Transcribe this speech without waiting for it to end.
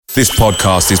This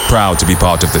podcast is proud to be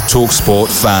part of the TalkSport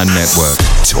Fan Network.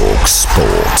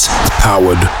 TalkSport.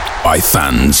 Powered by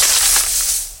fans.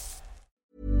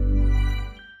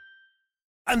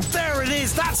 And there it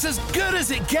is, that's as good as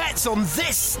it gets on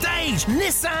this stage.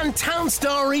 Nissan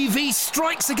Townstar EV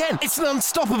strikes again. It's an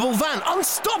unstoppable van,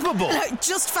 unstoppable.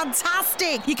 Just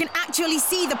fantastic. You can actually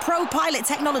see the Pro Pilot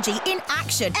technology in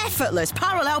action. Effortless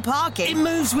parallel parking. It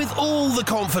moves with all the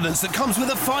confidence that comes with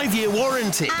a 5-year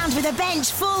warranty. And with a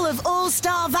bench full of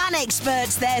all-star van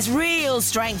experts, there's real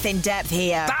strength in depth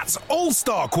here. That's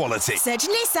all-star quality. Search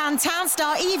Nissan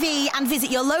Townstar EV and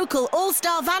visit your local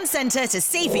all-star van centre to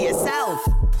see for yourself.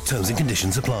 Terms and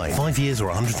conditions apply. 5 years or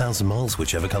 100,000 miles,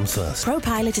 whichever comes first.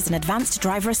 ProPilot is an advanced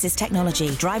driver assist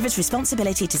technology. Driver's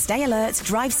responsibility to stay alert,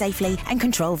 drive safely, and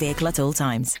control vehicle at all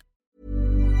times.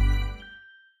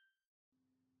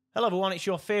 Hello everyone, it's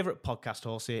your favourite podcast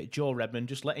host here, Joe Redmond,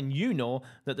 just letting you know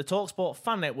that the TalkSport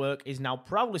Fan Network is now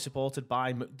proudly supported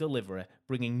by McDelivery,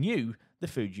 bringing you the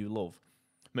food you love.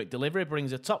 McDelivery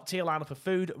brings a top-tier lineup of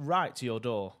food right to your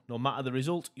door. No matter the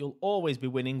result, you'll always be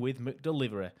winning with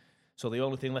McDelivery. So the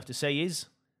only thing left to say is,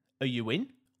 are you in?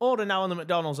 Order now on the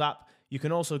McDonald's app. You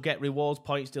can also get rewards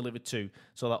points delivered too,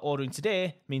 so that ordering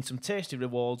today means some tasty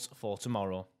rewards for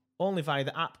tomorrow. Only via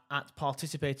the app at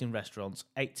participating restaurants,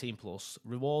 18 plus.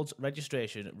 Rewards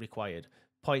registration required.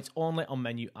 Points only on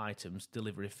menu items.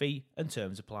 Delivery fee and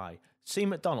terms apply. See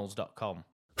mcdonalds.com.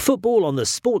 Football on the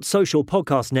Sports Social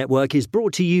Podcast Network is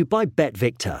brought to you by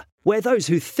BetVictor, where those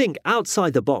who think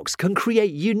outside the box can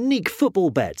create unique football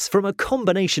bets from a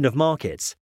combination of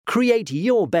markets. Create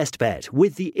your best bet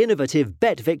with the innovative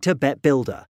BetVictor Bet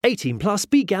Builder. 18 plus,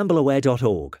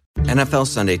 begambleaware.org. NFL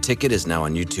Sunday Ticket is now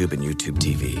on YouTube and YouTube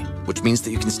TV, which means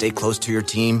that you can stay close to your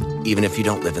team even if you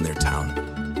don't live in their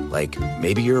town. Like,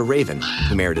 maybe you're a Raven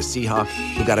who married a Seahawk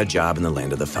who got a job in the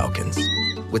land of the Falcons.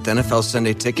 With NFL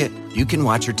Sunday Ticket, you can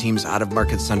watch your team's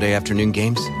out-of-market Sunday afternoon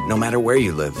games no matter where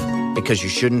you live, because you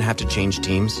shouldn't have to change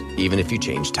teams even if you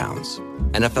change towns.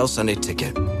 NFL Sunday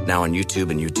Ticket, now on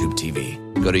YouTube and YouTube TV.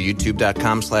 Go to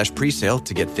youtube.com/presale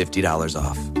to get $50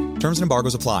 off. Terms and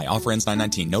embargoes apply. Offer ends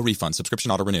 9/19. No refund. Subscription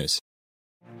auto renews.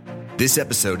 This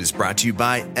episode is brought to you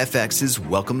by FX's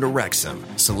Welcome to Wrexham.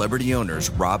 Celebrity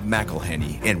owners Rob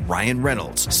McElhenney and Ryan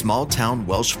Reynolds' small-town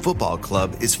Welsh football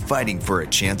club is fighting for a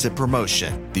chance at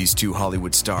promotion. These two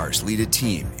Hollywood stars lead a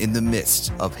team in the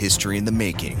midst of history in the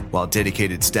making, while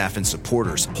dedicated staff and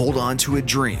supporters hold on to a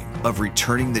dream of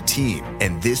returning the team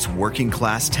and this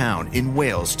working-class town in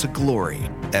Wales to glory.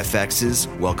 FX's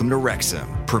Welcome to Wrexham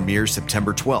premieres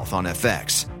September 12th on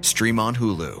FX. Stream on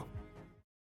Hulu.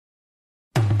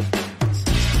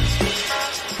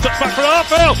 Back for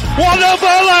Arfield, what a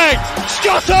volley!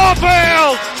 Scott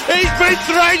Arfield! He's been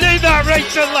threatening that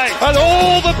recently, and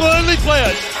all the Burnley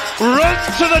players run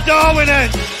to the Darwin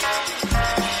end.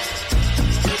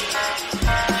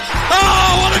 Oh,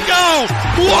 what a goal!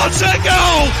 What a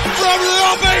goal from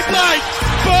Robbie Blake!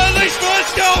 Burnley's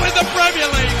first goal in the Premier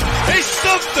League is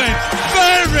something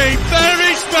very,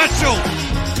 very special.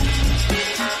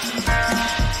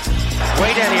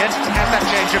 Wade Elliott has that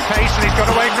change of pace and he's got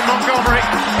away from Montgomery.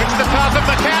 It's the path of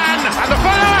McCann and the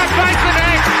follow-up finds the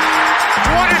net.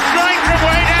 What a strike from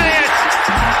Wade Elliott.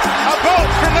 A bolt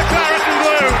from the claret and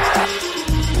blue.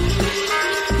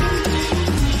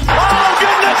 Oh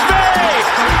goodness me!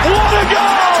 What a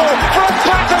goal from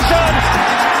Patterson!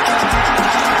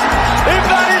 If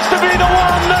that is to be the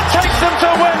one that takes them to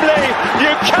Wembley,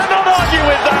 you cannot argue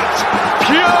with that.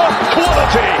 Pure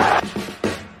quality.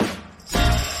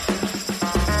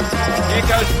 Here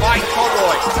goes Mike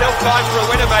Conroy. Still time for a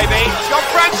winner, maybe. John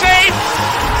Francine!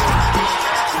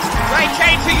 They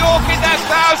came to York in their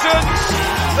thousands.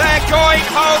 They're going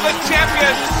home as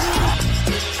champions.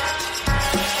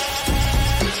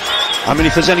 I mean,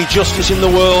 if there's any justice in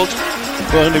the world,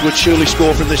 Burnley would surely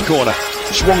score from this corner.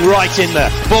 Swung right in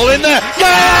there. Ball in there.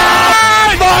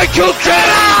 Yeah! Michael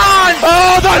Kelly!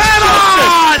 Oh, that's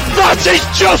justice! That is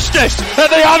justice at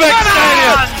the Amex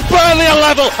Stadium. Burnley are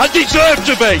level and deserve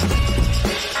to be.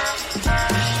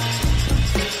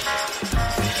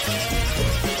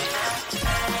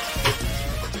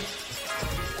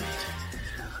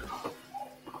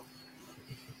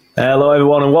 Hello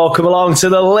everyone and welcome along to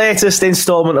the latest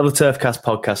instalment of the Turfcast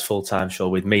podcast full-time show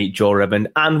with me, Joe Redmond,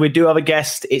 and we do have a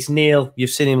guest. It's Neil.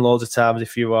 You've seen him loads of times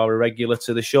if you are a regular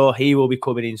to the show. He will be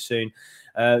coming in soon.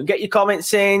 Get your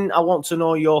comments in. I want to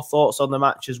know your thoughts on the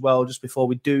match as well. Just before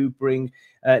we do bring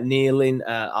Neil in,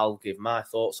 I'll give my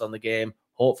thoughts on the game,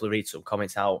 hopefully read some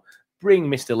comments out. bring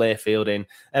Mr. Layfield in.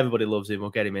 Everybody loves him.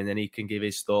 We'll get him in, and he can give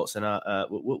his thoughts, and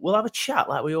we'll have a chat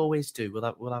like we always do.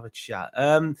 We'll have a chat.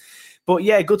 But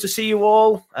yeah, good to see you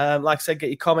all. Like I said, get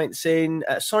your comments in.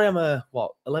 Sorry, I'm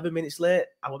 11 minutes late.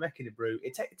 I was making a brew.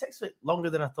 It takes a bit longer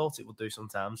than I thought it would do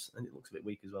sometimes, and it looks a bit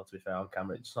weak as well, to be fair, on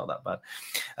camera. It's not that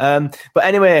bad. But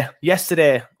anyway,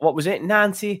 yesterday, what was it?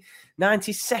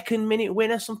 92nd minute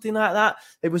winner, something like that.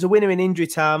 It was a winner in injury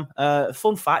time.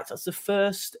 Fun fact, that's the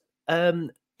first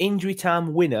injury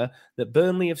time winner that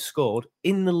Burnley have scored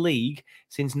in the league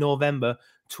since November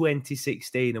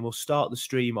 2016. And we'll start the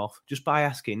stream off just by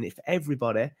asking if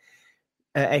anybody,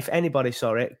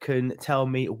 can tell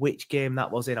me which game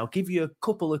that was in. I'll give you a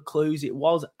couple of clues. It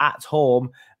was at home,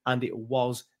 and it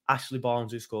was Ashley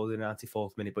Barnes who scored in the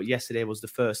 94th minute. But yesterday was the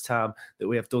first time that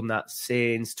we have done that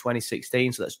since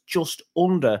 2016. So that's just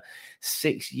under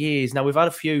 6 years. Now, we've had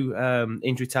a few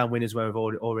injury time winners where we've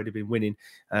already been winning.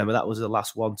 But that was the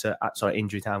last one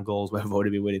injury time goals where we've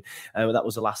already been winning. But that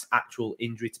was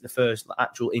the first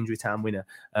actual injury time winner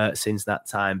since that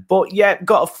time. But yeah,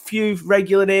 got a few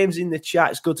regular names in the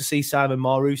chat. It's good to see Simon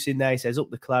Morus in there. He says,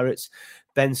 up the Clarets.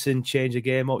 Benson, change the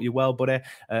game up. You're well, buddy.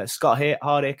 Scott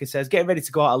Hardacre says, getting ready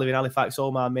to go out. I live in Halifax.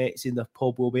 All my mates in the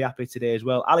pub will be happy today as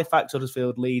well. Halifax,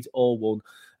 Huddersfield, Leeds, all won.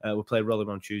 We'll play Rotherham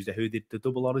on Tuesday. Who did the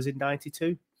double honours in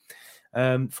 92?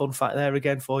 Fun fact there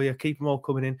again for you. Keep them all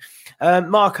coming in.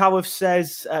 Mark Howarth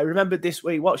says, remembered this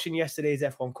week watching yesterday's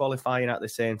F1 qualifying at the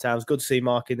same time. It's good to see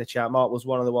Mark in the chat. Mark was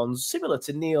one of the ones similar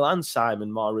to Neil and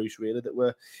Simon Marus, really, that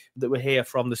were here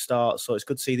from the start. So it's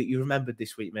good to see that you remembered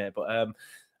this week, mate. But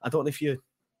I don't know if you're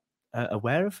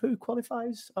aware of who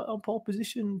qualifies on pole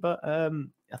position, but I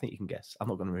think you can guess. I'm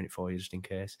not going to ruin it for you just in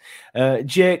case.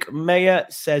 Jake Mayer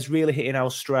says, really hitting our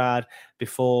stride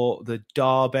before the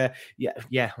derby.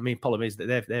 Yeah. I mean, problem is that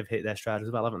they've hit their stride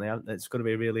as well, haven't they? It's going to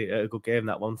be really a good game,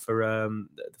 that one, for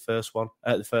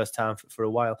the first time for a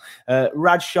while.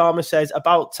 Raj Sharma says,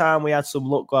 about time we had some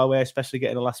luck go our way, especially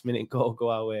getting a last minute goal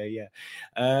go our way. Yeah.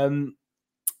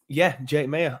 Yeah, Jake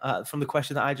Mayer, from the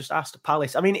question that I just asked,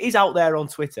 Palace. I mean, he's out there on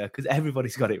Twitter because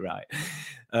everybody's got it right.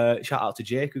 Shout out to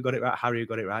Jake, who got it right, Harry, who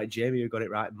got it right, Jamie, who got it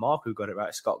right, Mark, who got it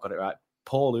right, Scott got it right,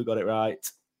 Paul, who got it right,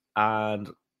 and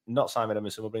not Simon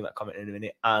Emerson. We'll bring that comment in a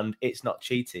minute. And it's not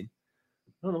cheating.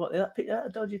 I don't know what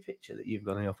that dodgy picture that you've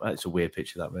got on your. It's a weird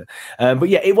picture, that, mate. But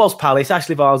yeah, it was Palace.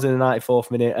 Ashley Barnes in the 94th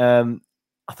minute.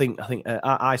 I think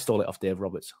I stole it off Dave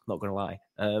Roberts, not going to lie.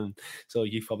 So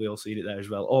you've probably all seen it there as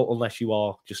well, or unless you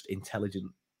are just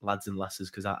intelligent lads and lasses,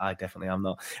 because I definitely am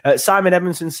not. Simon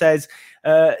Edmondson says,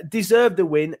 deserved the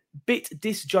win, bit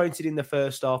disjointed in the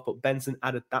first half, but Benson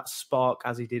added that spark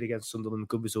as he did against Sunderland.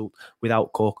 Good result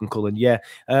without Cork and Cullen. Yeah,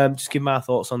 just give my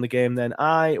thoughts on the game then.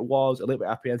 I was a little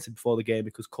bit apprehensive before the game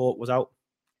because Cork was out.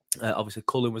 Obviously,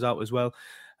 Cullen was out as well.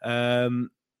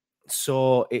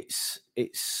 So I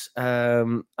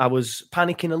was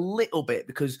panicking a little bit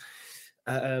because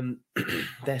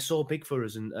they're so big for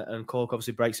us, and Cork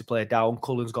obviously breaks the play down.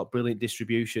 Cullen's got brilliant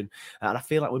distribution, and I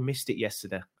feel like we missed it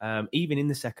yesterday. Even in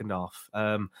the second half,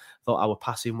 thought our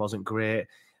passing wasn't great.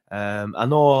 I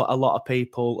know a lot of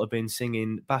people have been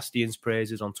singing Bastion's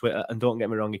praises on Twitter, and don't get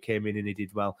me wrong, he came in and he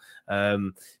did well.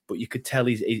 But you could tell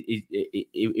he's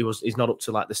not up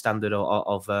to like the standard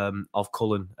of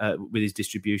Cullen with his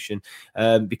distribution,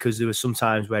 because there were some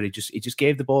times where he just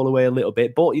gave the ball away a little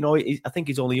bit. But you know, I think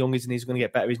he's only young, isn't he? He's going to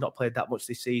get better. He's not played that much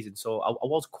this season, so I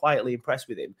was quietly impressed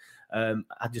with him.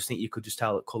 I just think you could just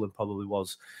tell that Cullen probably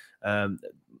was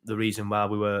the reason why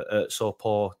we were so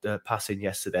poor passing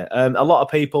yesterday. A lot of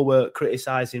people were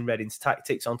criticising Reading's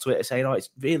tactics on Twitter, saying, it's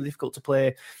really difficult to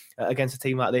play against a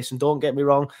team like this. And don't get me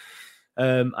wrong,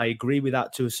 I agree with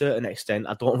that to a certain extent.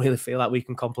 I don't really feel like we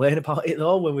can complain about it,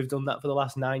 though, when we've done that for the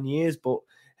last 9 years. But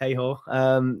hey-ho.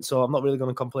 So I'm not really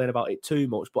going to complain about it too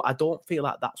much. But I don't feel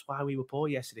like that's why we were poor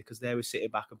yesterday, because they were sitting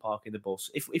back and parking the bus.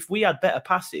 If we had better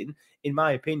passing, in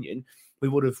my opinion, we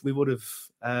would have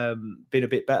been a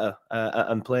bit better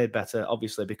and played better,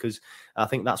 obviously, because I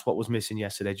think that's what was missing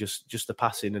yesterday, just the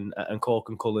passing, and Cork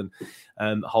and Cullen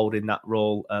holding that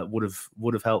role would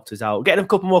have helped us out. Getting a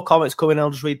couple more comments coming.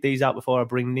 I'll just read these out before I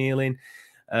bring Neil in.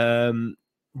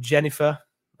 Jennifer,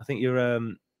 I think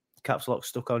you're caps lock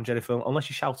stuck on Jennifer, unless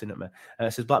you're shouting at me.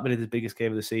 It says Blackburn is the biggest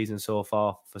game of the season so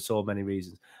far for so many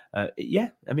reasons. Yeah,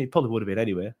 I mean, it probably would have been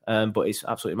anyway, but it's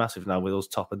absolutely massive now with us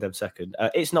top and them second.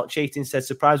 It's not cheating, said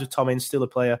surprised with Tom Ince, still a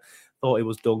player. Thought he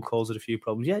was done, caused a few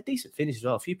problems. Yeah, decent finish as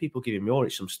well. A few people giving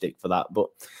Muric some stick for that, but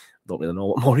I don't really know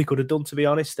what more he could have done, to be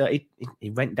honest. He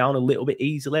went down a little bit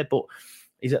easily, but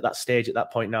he's at that stage at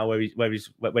that point now where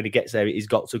when he gets there, he's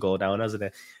got to go down, hasn't he?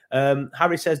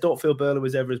 Harry says, don't feel Burnley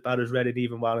was ever as bad as Reading,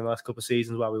 even while in the last couple of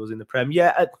seasons while he was in the Prem.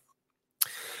 Yeah,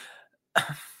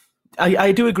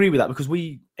 I do agree with that because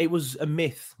it was a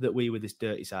myth that we were this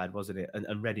dirty side, wasn't it?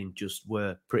 And Reading just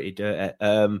were pretty dirty.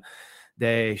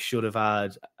 They should have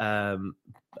had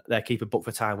their keeper booked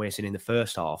for time wasting in the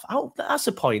first half. That's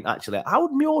the point, actually. How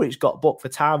had Muric got booked for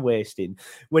time wasting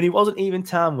when he wasn't even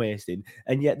time wasting,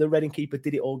 and yet the Reading keeper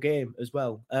did it all game as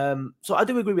well? So I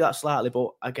do agree with that slightly,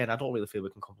 but again, I don't really feel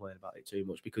we can complain about it too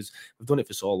much because we've done it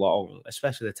for so long,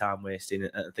 especially the time wasting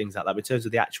and things like that. In terms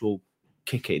of the actual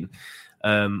kicking,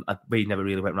 we never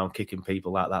really went around kicking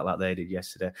people like that, like they did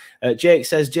yesterday. Jake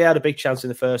says Jay had a big chance in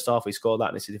the first half. He scored that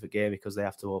and it's a different game because they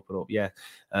have to open up. Yeah,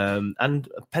 and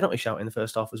a penalty shout in the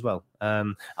first half as well.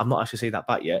 I've not actually seen that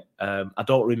back yet. I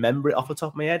don't remember it off the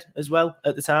top of my head as well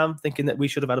at the time, thinking that we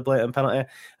should have had a blatant penalty.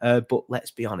 But let's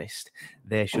be honest,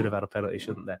 they should have had a penalty,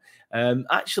 shouldn't they?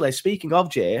 Actually, speaking of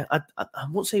Jay, I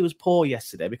won't say he was poor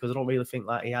yesterday because I don't really think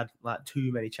like he had like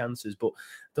too many chances, but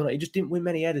don't know, he just didn't win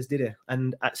many headers, did he?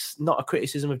 And that's not a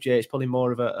criticism of Jay. It's probably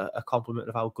more of a compliment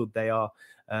of how good they are,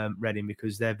 Reading,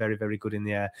 because they're very, very good in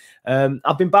the air.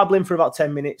 I've been babbling for about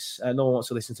 10 minutes. No one wants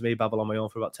to listen to me babble on my own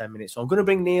for about 10 minutes. So I'm going to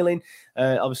bring Neil in.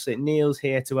 Obviously, Neil's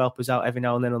here to help us out every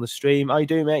now and then on the stream. How you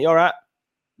doing, mate? You all right?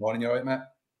 Morning, you all right, mate?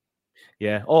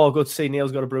 Yeah. Oh, good to see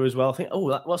Neil's got a brew as well. I think,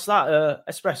 what's that?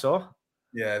 Espresso?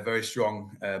 Yeah, very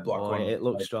strong black one. It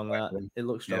looks strong, that. It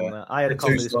looks strong, that. I had a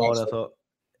coffee this morning, I thought.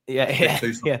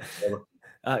 Yeah.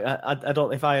 I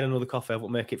don't. If I had another coffee, I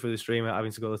wouldn't make it through the stream without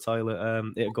having to go to the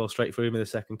toilet. It'd go straight through me the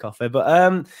second coffee.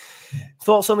 But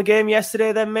thoughts on the game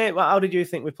yesterday, then, mate? How did you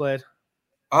think we played?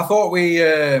 I thought we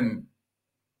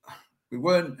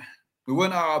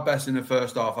weren't at our best in the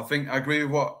first half. I think I agree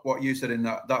with what you said in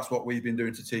that's what we've been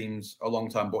doing to teams a long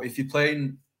time. But if you're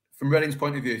playing from Reading's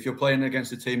point of view, if you're playing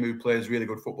against a team who plays really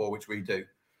good football, which we do,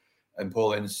 and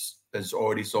Paul Ince has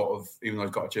already sort of, even though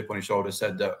he's got a chip on his shoulder,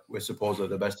 said that we're supposedly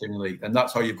the best team in the league. And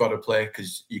that's how you've got to play,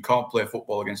 because you can't play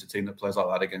football against a team that plays like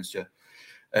that against you.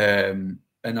 And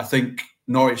I think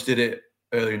Norwich did it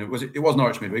earlier. It was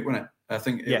Norwich midweek, wasn't it? I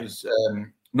think it was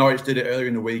Norwich did it earlier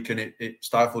in the week, and it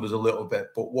stifled us a little bit.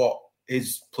 But what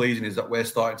is pleasing is that we're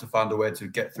starting to find a way to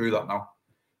get through that now.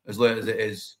 As late as it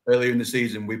is, earlier in the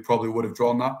season, we probably would have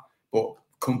drawn that. But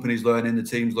companies learning, the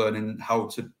teams learning how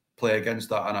to play against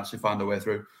that and actually find a way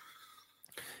through.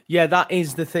 Yeah, that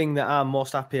is the thing that I'm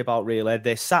most happy about, really.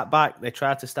 They sat back, they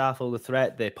tried to stifle the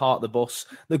threat, they parked the bus.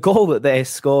 The goal that they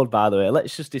scored, by the way,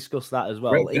 let's just discuss that as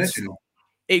well.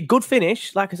 Good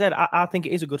finish. Like I said, I think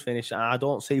it is a good finish. I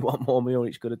don't see what more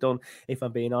Muric could have done, if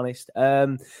I'm being honest.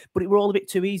 But it were all a bit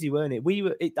too easy, weren't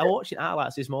it? I watched it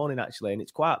highlights this morning, actually, and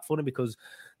it's quite funny because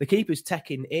the keeper's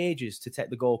taking ages to take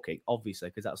the goal kick, obviously,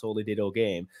 because that's all they did all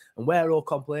game. And we're all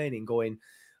complaining, going,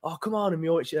 oh, come on, and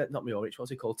Muric, not Muric, what's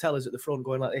he called? Tellers at the front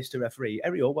going like this to referee.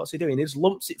 Erio, what's he doing? He just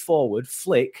lumps it forward,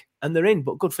 flick, and they're in.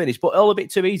 But good finish. But all a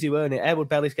bit too easy, weren't it? Edward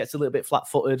Bellis gets a little bit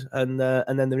flat-footed, and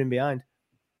then they're in behind.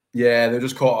 Yeah, they're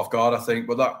just caught off guard, I think.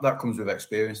 But that comes with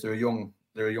experience. They're a young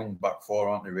back four,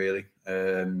 aren't they, really?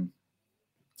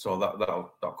 So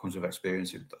that comes with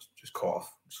experience. That's just caught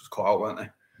out, weren't they?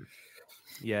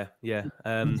 Yeah.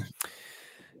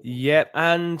 Yeah,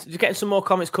 and just getting some more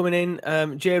comments coming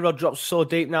in. J-Rod drops so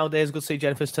deep nowadays. Good to see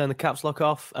Jennifer's turn the caps lock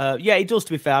off. Yeah, he does,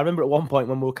 to be fair. I remember at one point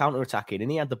when we were counter-attacking and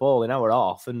he had the ball in our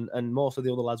half and most of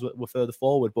the other lads were further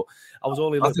forward, but I was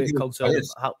only a little bit concerned.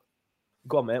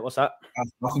 Go on, mate. What's that?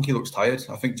 I think he looks tired.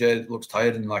 I think Jay looks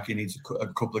tired and like he needs a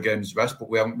couple of games rest, but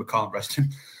we can't rest him.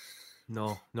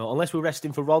 No, unless we're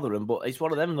resting for Rotherham, but it's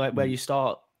one of them like where you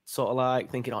start sort of like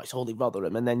thinking, oh, it's only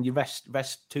Rotherham, and then you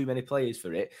rest too many players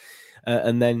for it.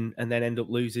 And then end up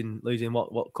losing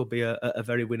what could be a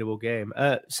very winnable game.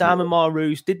 Simon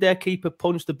Maroos, did their keeper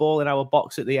punch the ball in our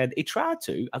box at the end? He tried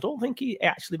to. I don't think he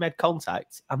actually made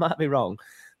contact. I might be wrong,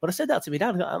 but I said that to me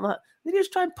dad. I'm like, did he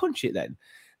just try and punch it then?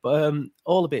 But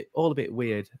all a bit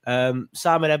weird.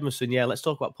 Simon Edmondson, yeah, let's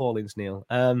talk about Paul Ince, Neil.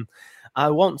 I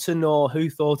want to know who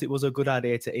thought it was a good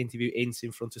idea to interview Ince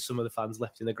in front of some of the fans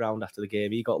left in the ground after the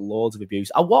game. He got loads of abuse.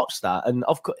 I watched that, and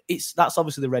of course, that's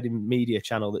obviously the Reading media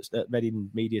channel, that's the Reading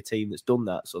media team that's done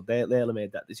that, so they'll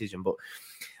made that decision. But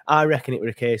I reckon it was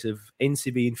a case of Ince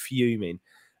being fuming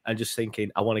and just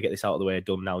thinking, I want to get this out of the way,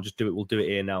 done now. Just do it. We'll do it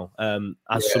here now. Some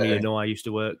of you know, I used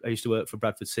to work for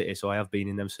Bradford City, so I have been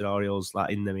in them scenarios, like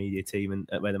in the media team, and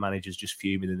where the manager's just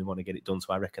fuming and they want to get it done.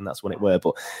 So I reckon that's when it were.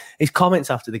 But his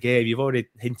comments after the game, you've already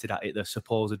hinted at it, the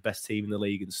supposed best team in the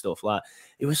league and stuff. Like,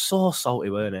 it was so salty,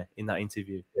 weren't it, in that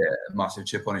interview? Yeah, massive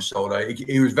chip on his shoulder.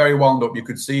 He was very wound up. You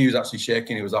could see he was actually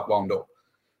shaking. He was that wound up.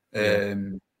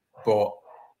 But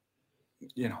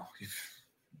you know,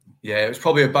 Yeah, it was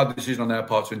probably a bad decision on their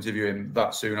part to interview him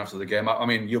that soon after the game. I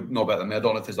mean, you'll know better than me. I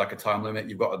don't know if there's like a time limit.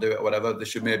 You've got to do it or whatever. They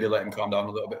should maybe let him calm down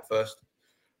a little bit first.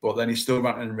 But then he's still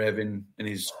ranting and raving in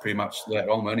his pre-match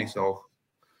later on, wasn't he? So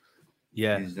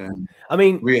yeah, I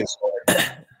mean, really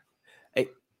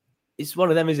it's one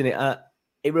of them, isn't it?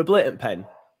 It was a blatant pen,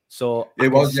 so I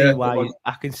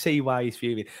can see why he's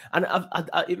fuming, and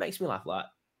it makes me laugh. Like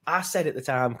I said at the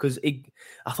time, because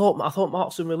I thought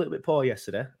Markson were a little bit poor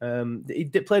yesterday. He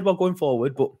played well going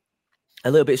forward, but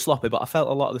a little bit sloppy. But I felt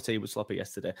a lot of the team was sloppy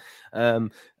yesterday.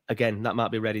 Again, that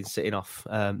might be Reading sitting off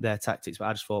their tactics, but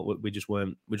I just thought we just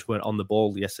weren't on the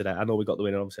ball yesterday. I know we got the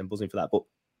win, and obviously I'm buzzing for that. But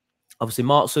obviously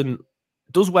Markson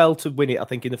does well to win it, I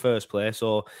think, in the first place.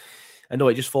 Or I know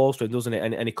it just falls to him, doesn't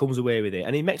it? And he comes away with it,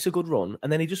 and he makes a good run,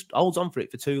 and then he just holds on for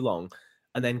it for too long,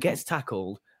 and then gets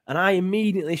tackled. And I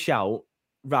immediately shout,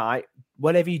 right,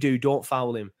 whatever you do, don't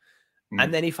foul him.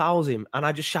 And then he fouls him, and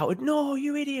I just shouted, "No,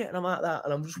 you idiot!" And I'm like that,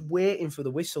 and I'm just waiting for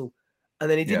the whistle, and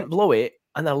then he didn't blow it,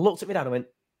 and then I looked at my dad and went,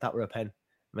 "That were a pen."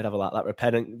 I'd have a like that were a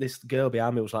pen, and this girl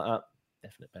behind me was like, "That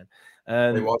definite pen."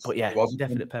 It was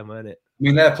definite pen, weren't it? I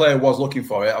mean, their player was looking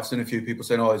for it. I've seen a few people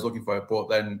saying, "Oh, he's looking for it," but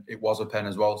then it was a pen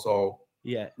as well. So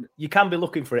yeah, you can be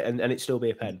looking for it and it still be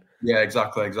a pen. Yeah,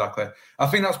 exactly. I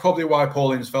think that's probably why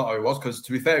Paulins felt how he was, because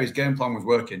to be fair, his game plan was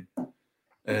working.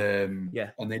 And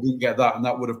they didn't get that, and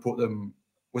that would have put them.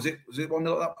 Was it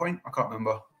 1-0 at that point? I can't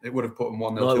remember. It would have put them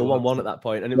 1-0. No, it was 1-1 at that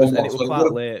point, and it was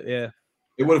quite late. Yeah,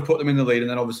 it would have put them in the lead, and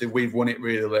then obviously we've won it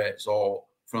really late. So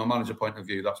from a manager point of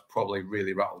view, that's probably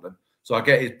really rattled him. So I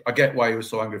get why he was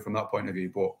so angry from that point of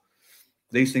view. But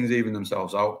these things even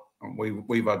themselves out. And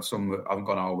we've had some that haven't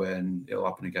gone our way, and it'll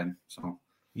happen again. So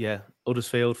yeah,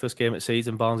 Huddersfield first game at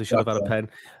season, Barnsley should have had a pen.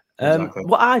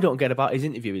 What I don't get about his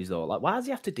interviews though, like why does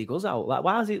he have to dig us out? Like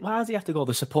why does he have to go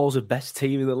the supposed best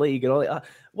team in the league and all that?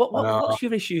 What's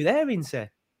your issue there, Ince?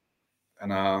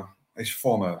 And he's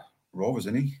former Rovers,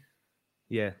 isn't he?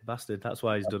 Yeah, bastard. That's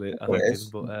why he's done it.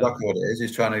 Exactly what it is.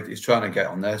 He's trying to get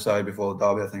on their side before the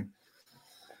derby, I think.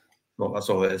 Well, that's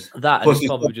all it is. That and he's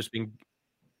probably just been.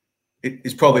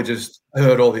 He's probably just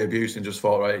heard all the abuse and just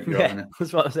thought, right, you're on it.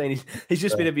 That's what I'm saying. He's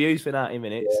just been abused for 90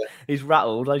 minutes. Yeah. He's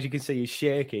rattled, as you can see, he's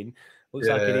shaking. Looks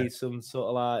like he needs some sort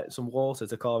of like some water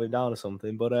to calm him down or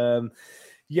something. But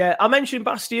I mentioned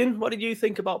Bastien. What did you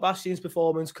think about Bastien's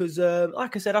performance? Because,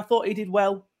 like I said, I thought he did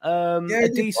well. A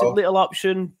decent little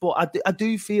option, but I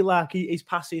do feel like his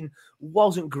passing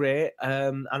wasn't great.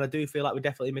 And I do feel like we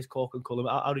definitely missed Cork and Cullen.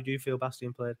 How did you feel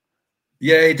Bastien played?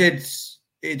 Yeah, he did.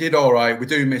 He did all right. We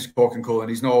do miss Cork and Cullen.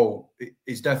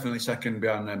 He's definitely second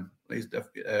behind them.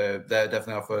 They're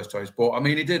definitely our first choice. But I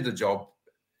mean, he did the job.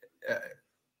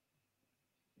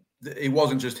 It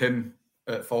wasn't just him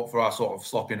at fault for our sort of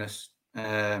sloppiness.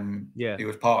 He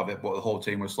was part of it, but the whole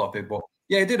team was sloppy. But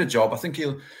yeah, he did a job. I think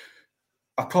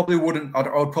I probably wouldn't. I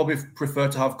would probably prefer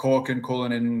to have Cork and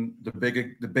Cullen in the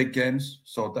big games.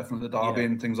 So definitely the derby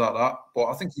and things like that. But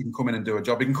I think he can come in and do a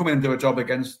job. He can come in and do a job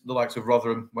against the likes of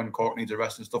Rotherham when Cork needs a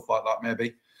rest and stuff like that.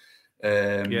 Maybe.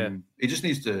 He just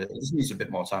needs a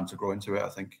bit more time to grow into it, I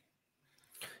think.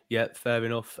 Yeah, fair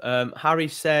enough. Harry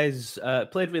says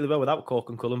played really well without Cork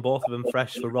and Cullen. Both of them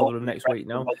fresh for Rotherham next week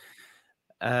now.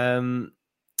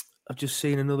 I've just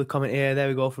seen another comment here. There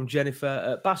we go from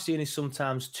Jennifer. Bastien is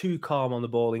sometimes too calm on the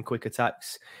ball in quick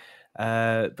attacks.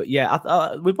 But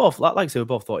yeah, we both, like I said, we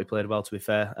both thought he played well, to be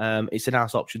fair. It's a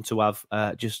nice option to have.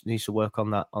 Just needs to work on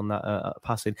that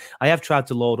passing. I have tried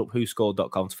to load up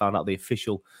whoscored.com to find out the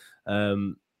official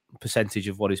percentage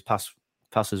of what his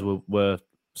passes were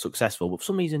successful. But for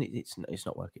some reason, it's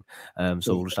not working.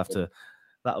 So we'll just have to...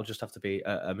 That'll just have to be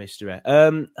a mystery.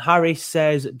 Harry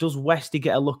says, does Westy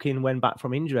get a look in when back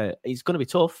from injury? It's going to be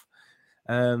tough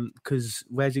because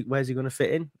where's he going to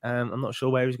fit in? I'm not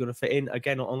sure where he's going to fit in.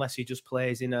 Again, unless he just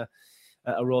plays in a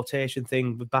rotation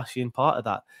thing with Bastien part of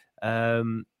that.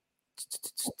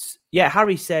 Yeah,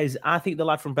 Harry says, I think the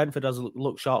lad from Brentford has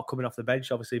looked sharp coming off the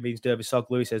bench. Obviously, it means Derby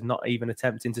Soglu. He says, not even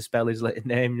attempting to spell his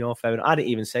name. Fair enough. I didn't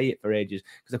even say it for ages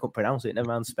because I couldn't pronounce it. Never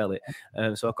mind spell it.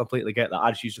 So I completely get that.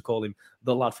 I just used to call him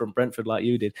the lad from Brentford like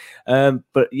you did.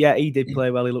 But yeah, he did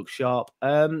play well. He looked sharp.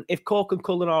 If Cork and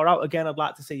Cullen are out again, I'd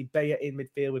like to see Bayer in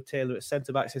midfield with Taylor at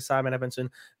centre-back, says Simon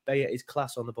Evanson. Bayer is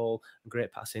class on the ball and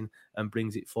great passing and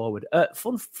brings it forward.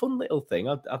 Fun little thing.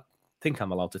 I think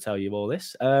I'm allowed to tell you all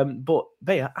this, but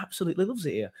Bayer absolutely loves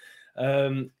it here.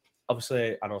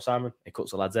 Obviously, I know Simon, he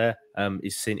cuts the lads' hair.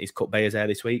 He's cut Bayer's hair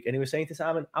this week, and he was saying to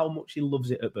Simon how much he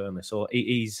loves it at Burnley. So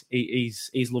he's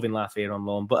loving life here on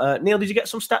loan. But Neil, did you get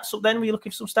some stats up then? Were you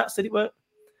looking for some stats? Did it work?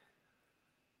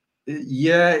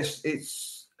 Yeah,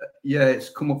 it's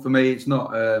come up for me. It's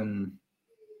not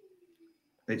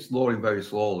It's loading very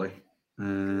slowly.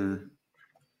 Yeah,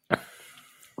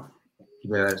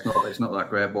 it's not that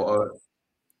great, but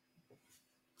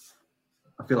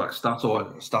I feel like Stato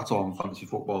on fantasy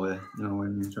football here. You know,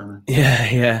 when you're trying to.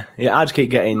 Yeah. I just keep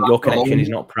getting your connection is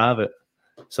not private,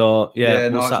 so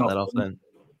we'll start that off then.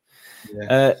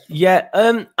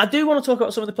 I do want to talk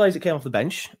about some of the players that came off the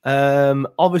bench.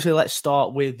 Obviously, let's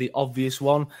start with the obvious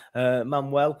one.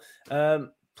 Manuel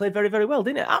played very, very well,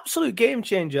 didn't it? Absolute game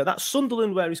changer. That's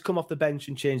Sunderland where he's come off the bench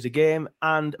and changed the game,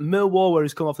 and Millwall where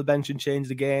he's come off the bench and changed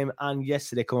the game, and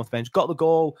yesterday come off the bench, got the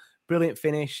goal, brilliant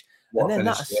finish, and then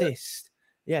that assist.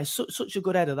 Yeah, such a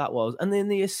good header that was. And then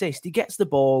the assist, he gets the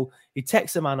ball, he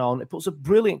takes the man on, it puts a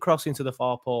brilliant cross into the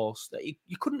far post that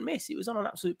you couldn't miss. It was on an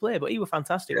absolute play, but he was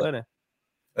fantastic, wasn't he?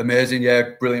 Amazing,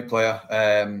 brilliant player.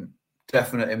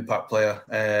 Definite impact player.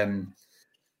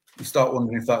 You start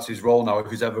wondering if that's his role now,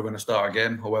 if he's ever going to start a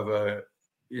game. However,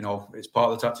 it's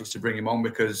part of the tactics to bring him on,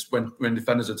 because when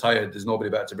defenders are tired, there's nobody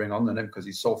better to bring on than him, because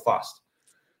he's so fast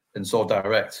and so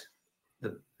direct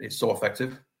that it's so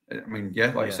effective. I mean,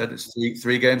 you said, it's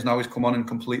three games now he's come on and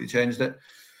completely changed it.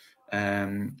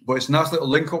 But it's a nice little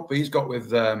link up he's got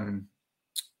with Zaruri,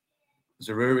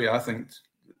 I think.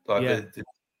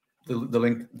 The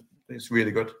link is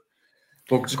really good.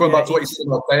 But just going back to what you said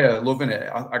about Bayer, loving it.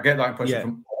 I get that impression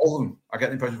from all of them. I get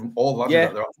the impression from all the lads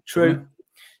that they're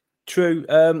true.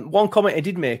 One comment he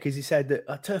did make is he said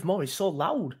that Turf Moor is so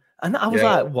loud. And I was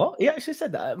like, what? He actually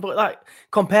said that. But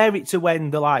compare it to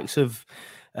when the likes of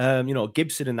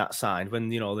Gibson and that side, when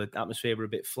the atmosphere were a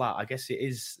bit flat. I guess it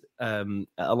is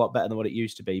a lot better than what it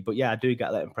used to be. But I do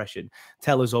get that impression.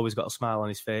 Teller's always got a smile on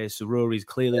his face. So Rory's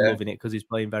clearly loving it because he's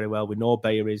playing very well. We know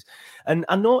Bayer is. And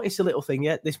I noticed a little thing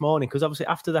this morning, because obviously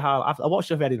after I watched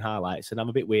the Reading highlights, and I'm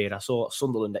a bit weird. I saw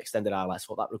Sunderland extended highlights.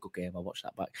 Thought that was a good game. I watched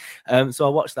that back. So I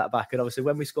watched that back, and obviously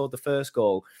when we scored the first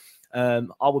goal,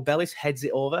 Arwood Bellis heads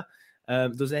it over.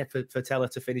 Does it for Teller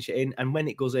to finish it in, and when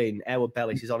it goes in, Elwood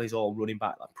Bellis is on his own running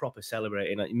back, proper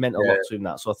celebrating. It meant a lot to him,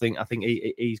 that. So I think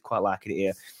he's quite liking it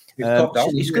here.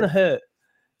 It's going to hurt.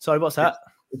 Sorry, what's that?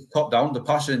 It's top down. The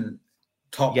passion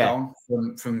top down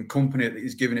from company that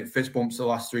he's giving it fist bumps the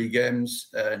last 3 games,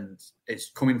 and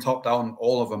it's coming top down.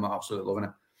 All of them are absolutely loving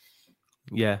it.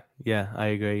 Yeah, I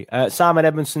agree. Simon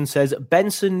Edmondson says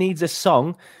Benson needs a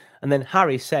song, and then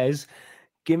Harry says,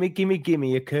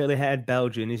 Gimme, a curly-haired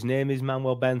Belgian. His name is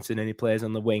Manuel Benson, and he plays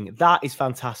on the wing. That is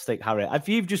fantastic, Harry. If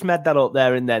you've just made that up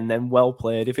there and then well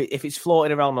played. If it's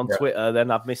floating around on Twitter,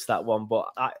 then I've missed that one. But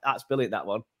that's brilliant, that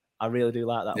one. I really do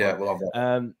like that one. Yeah, we'll have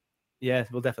that.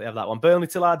 We'll definitely have that one. Burnley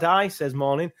till I die says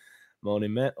morning.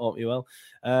 Morning, mate. Hope you well.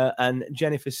 And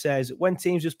Jennifer says, when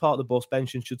teams just park the bus,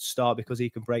 Benson should start because he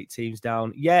can break teams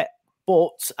down. Yeah,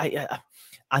 but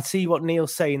I see what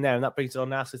Neil's saying there, and that brings it on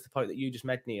nicely to the point that you just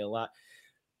made, Neil.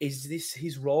 Is this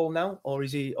his role now, or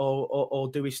is he, or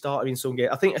do we start him in some game?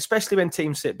 I think, especially when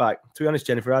teams sit back. To be honest,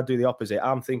 Jennifer, I'd do the opposite.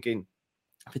 I'm thinking,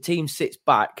 if a team sits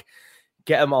back,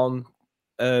 get them on.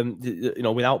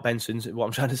 Without Benson's, what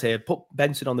I'm trying to say, put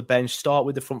Benson on the bench, start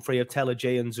with the front three of Teller,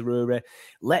 Jay and Zaruri,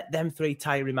 let them 3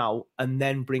 tire him out, and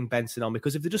then bring Benson on.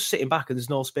 Because if they're just sitting back and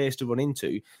there's no space to run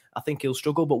into, I think he'll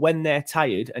struggle. But when they're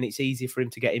tired and it's easy for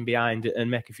him to get in behind and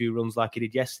make a few runs like he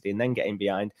did yesterday and then get in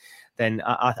behind, then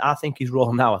I think his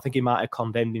role now, I think he might have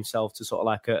condemned himself to sort of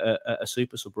like a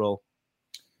super sub role.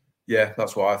 Yeah,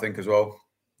 that's what I think as well.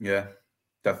 Yeah,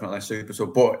 definitely super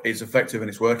sub. But it's effective and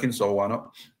it's working, so why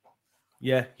not?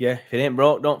 Yeah. If it ain't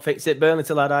broke, don't fix it. Burnley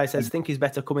till I die says, I think he's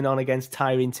better coming on against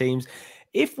tiring teams.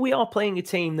 If we are playing a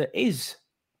team that is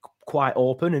quite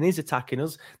open and is attacking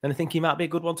us, then I think he might be a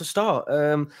good one to start.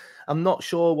 I'm not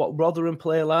sure what Rotherham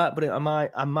play like, but I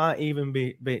might even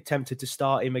be tempted to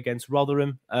start him against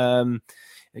Rotherham.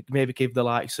 Maybe give the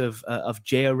likes of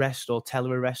Jay a rest or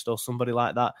Teller a rest or somebody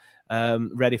like that.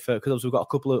 Ready for, because we've got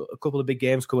a couple of big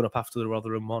games coming up after the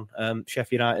Rotherham one.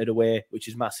 Sheffield United away, which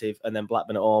is massive, and then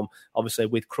Blackburn at home. Obviously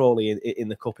with Crawley in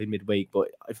the cup in midweek. But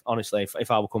if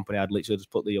I were company, I'd literally just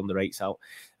put the under 8s out.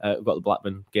 We've got the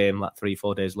Blackburn game like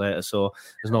 3-4 days later, so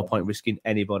there's no point risking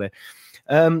anybody.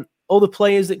 Other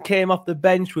players that came off the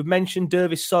bench, we've mentioned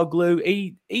Dervis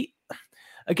Soglu.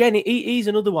 He's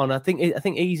another one. I think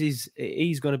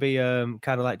he's going to be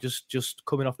kind of like just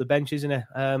coming off the bench, isn't he?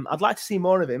 I'd like to see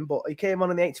more of him, but he came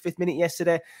on in the 85th minute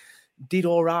yesterday, did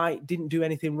all right, didn't do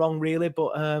anything wrong really,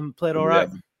 but played all right.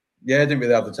 Yeah, didn't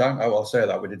really have the time. I'll say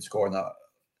that we did score in that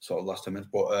sort of last 10 minutes,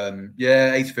 but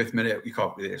 85th minute, you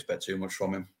can't really expect too much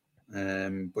from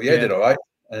him. But he did all right.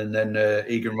 And then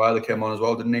Egan Riley came on as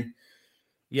well, didn't he?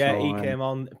 Yeah, so, he came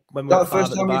on when we were the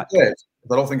first time he's played.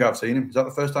 I don't think I've seen him. Is that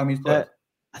the first time he's played?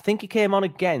 I think he came on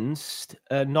against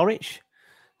Norwich.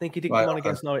 I think he did come on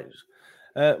against Norwich.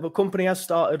 But company has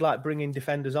started like bringing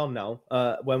defenders on now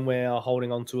when we are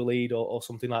holding on to a lead or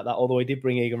something like that. Although he did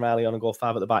bring Egan Riley on and go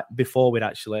 5 at the back before we'd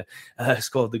actually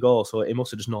scored the goal, so he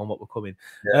must have just known what were coming.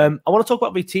 Yeah. I want to talk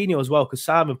about Vitinho as well, because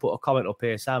Simon put a comment up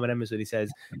here. Simon Emerson, he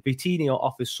says Vitinho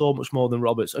offers so much more than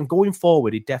Roberts, and going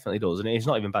forward, he definitely does, and he's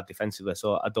not even bad defensively.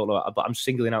 So I don't know, but I'm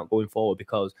singling out going forward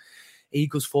because he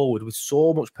goes forward with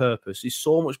so much purpose. He's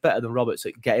so much better than Roberts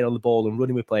at getting on the ball and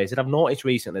running with players. And I've noticed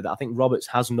recently that I think Roberts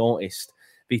has noticed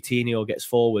Vitinho gets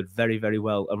forward very, very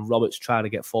well, and Roberts trying to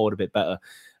get forward a bit better.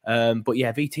 But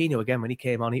yeah, Vitinho, again, when he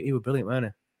came on, he was brilliant, weren't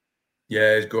he?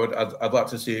 Yeah, he's good. I'd like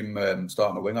to see him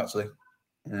starting the wing, actually.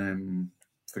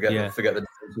 Forget the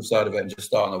defensive side of it and just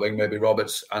start on the wing. Maybe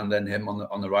Roberts and then him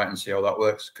on the right and see how that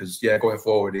works. Because, going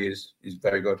forward, he's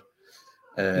very good.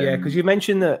 Because you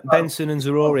mentioned that Benson and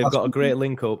Zarori have got a great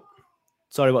link up.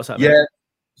 Sorry, what's that? Yeah, mate?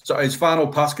 So his final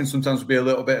pass can sometimes be a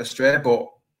little bit astray, but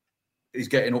he's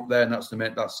getting up there, and that's the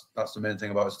main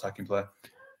thing about his attacking play.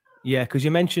 Yeah, because you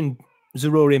mentioned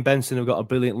Zarori and Benson have got a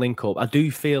brilliant link up. I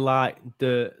do feel like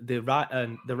the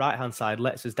right hand side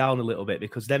lets us down a little bit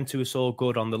because them two are so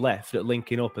good on the left at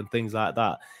linking up and things like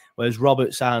that. Whereas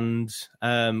Roberts and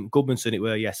Goodmanson, it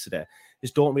were yesterday,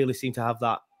 just don't really seem to have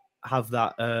that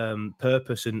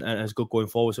purpose and as good going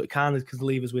forward. So it kind of can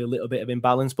leave us with a little bit of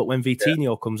imbalance. But when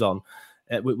Vitinho comes on,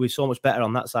 we're so much better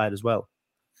on that side as well.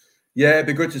 Yeah, it'd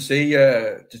be good to see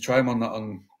to try him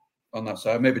on that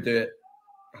side. Maybe do it.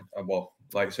 Well,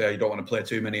 like I say, you don't want to play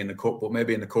too many in the cup, but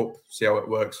maybe in the cup, see how it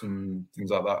works and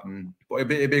things like that. But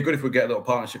it'd be good if we get a little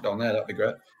partnership down there. That'd be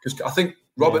great. Because I think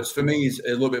Roberts for me is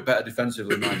a little bit better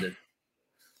defensively minded.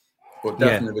 But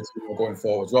definitely Vitinho going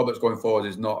forwards. Roberts going forward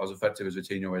is not as effective as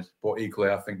Vitinho is. But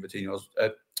equally, I think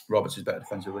Roberts is better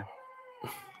defensively.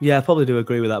 Yeah, I probably do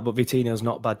agree with that. But Vitinho's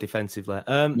not bad defensively.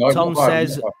 No, Tom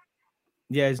says,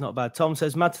 yeah, he's not bad. Tom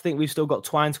says, mad to think we've still got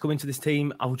Twine to come into this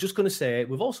team. I was just going to say,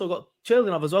 we've also got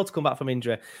Cherlinov as well to come back from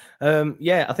injury.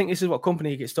 I think this is what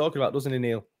company gets talking about, doesn't he,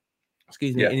 Neil?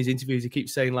 Excuse me, in his interviews, he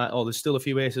keeps saying like, oh, there's still a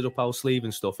few aces up our sleeve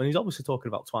and stuff. And he's obviously talking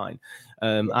about Twine,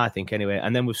 I think, anyway.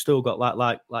 And then we've still got,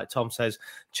 like Tom says,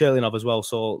 Cherlinov as well.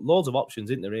 So loads of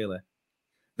options, isn't there, really?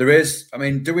 There is. I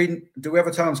mean, do we have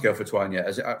a timescale for Twine yet?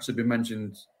 Has it actually been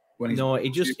mentioned? No,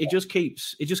 it just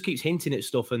keeps hinting at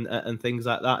stuff and things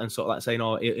like that, and sort of like saying,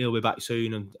 "Oh, he'll be back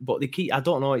soon." But they keep, I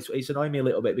don't know, it's annoying me a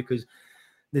little bit because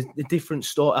there's a different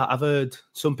story. I've heard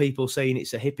some people saying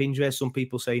it's a hip injury, some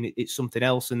people saying it's something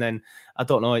else, and then I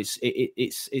don't know.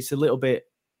 It's a little bit,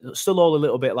 still all a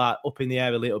little bit like up in the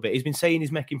air a little bit. He's been saying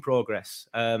he's making progress,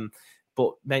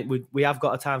 but mate, we have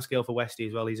got a timescale for Westy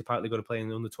as well. He's apparently going to play in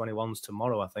the under-21s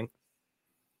tomorrow, I think.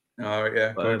 Oh,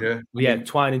 yeah. Good,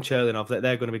 Twine and Cherlinov, they're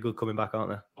going to be good coming back,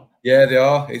 aren't they? Yeah, they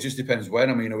are. It just depends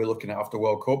when. I mean, are we looking at after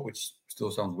World Cup, which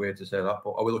still sounds weird to say that,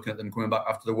 but are we looking at them coming back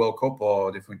after the World Cup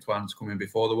or different Twines coming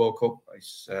before the World Cup?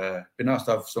 It's be nice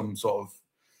to have some sort of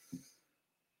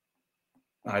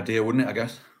idea, wouldn't it, I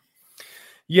guess?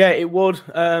 Yeah, it would.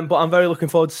 But I'm very looking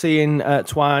forward to seeing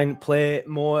Twine play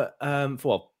more.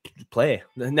 Play.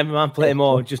 Never mind play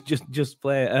more. Just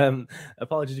play.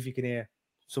 Apologies if you can hear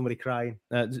somebody crying.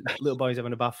 Little boy's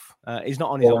having a bath. He's not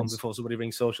on his own before somebody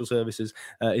rings social services.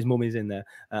 His mum is in there.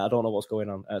 I don't know what's going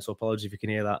on. So apologies if you can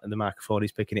hear that. And the microphone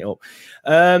is picking it up.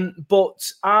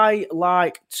 But I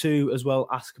like to as well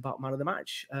ask about man of the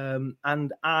match.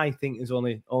 And I think there's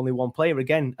only one player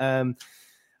again.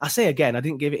 I say again, I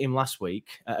didn't give it him last week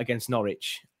against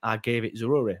Norwich. I gave it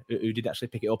Zarori, who did actually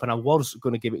pick it up. And I was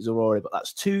going to give it Zarori, but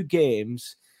that's 2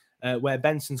 games where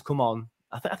Benson's come on.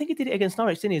 I think he did it against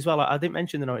Norwich, didn't he, as well? I didn't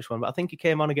mention the Norwich one, but I think he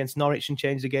came on against Norwich and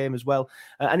changed the game as well.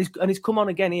 And he's come on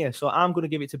again here, so I'm going to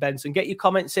give it to Benson. Get your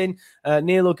comments in.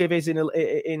 Neil will give his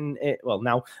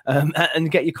now,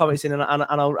 and get your comments in, and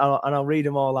I'll read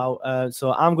them all out.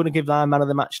 So I'm going to give that man of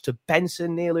the match to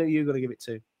Benson. Neil, who are you going to give it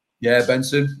to? Yeah,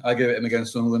 Benson. I gave it him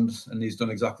against Sunderland, and he's done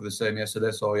exactly the same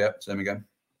yesterday. So yeah, same again.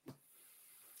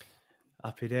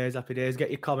 Happy days.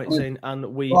 Get your comments in, and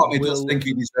we will. I just think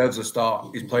he deserves a start.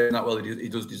 He's playing that well. He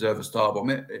does deserve a start,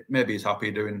 but maybe he's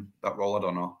happy doing that role. I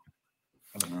don't know.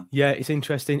 Yeah, it's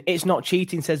interesting. It's not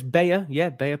cheating, says Bayer. Yeah,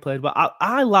 Bayer played well.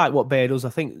 I like what Bayer does. I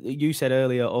think you said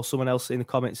earlier, or someone else in the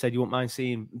comments said you wouldn't mind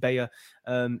seeing Bayer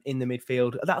in the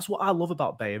midfield. That's what I love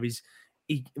about Bayer. Is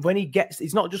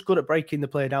he's not just good at breaking the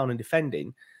play down and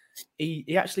defending.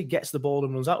 He actually gets the ball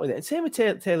and runs out with it. And same with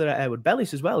Taylor at Edward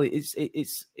Bellis as well.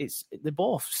 It's they're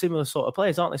both similar sort of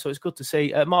players, aren't they? So it's good to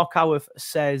see. Mark Howarth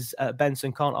says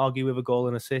Benson can't argue with a goal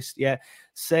and assist. Yeah,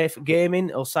 Saif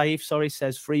Gaming or Saif, sorry,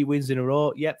 says 3 wins in a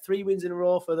row. Yep, 3 wins in a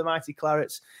row for the mighty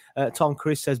Clarets. Tom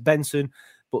Chris says Benson.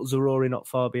 but Zaroury not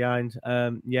far behind.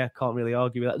 Can't really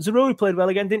argue with that. Zaroury played well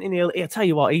again, didn't he, Neil? I tell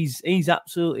you what, he's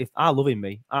absolutely. I love him,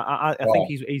 me. I think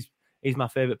he's my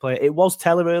favourite player. It was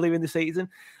Teller earlier in the season,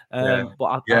 but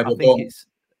I think it's.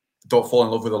 Don't fall in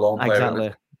love with a lone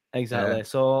player. Exactly. Yeah.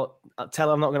 So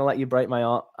Teller, I'm not going to let you break my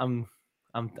heart. I'm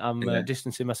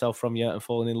distancing myself from you and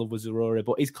falling in love with Zaroury,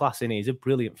 but he's class in. He's a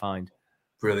brilliant find.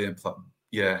 Brilliant.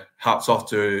 Yeah. Hats off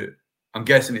to. I'm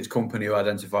guessing it's company who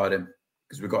identified him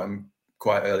because we got him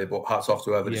quite early. But hats off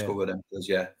to whoever discovered him because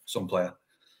some player.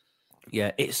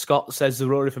 Yeah, it's Scott says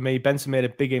Zaroury for me. Benson made a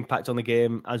big impact on the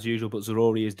game as usual, but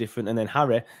Zaroury is different. And then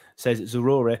Harry says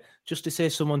Zaroury just to say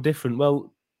someone different.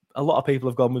 Well, a lot of people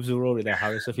have gone with Zaroury there,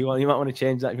 Harry. So if you might want to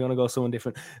change that. If you want to go someone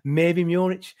different, maybe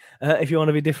Muric, if you want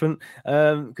to be different,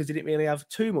 because he didn't really have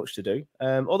too much to do.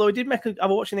 Although he did make. I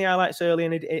was watching the highlights early,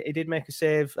 and he did make a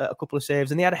save, a couple of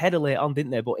saves, and he had a header late on,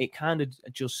 didn't they? But it kind of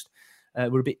just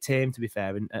were a bit tame, to be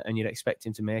fair, and you'd expect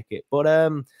him to make it. But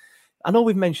I know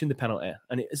we've mentioned the penalty,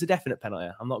 and it's a definite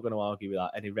penalty. I'm not going to argue with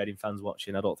that. Any Reading fans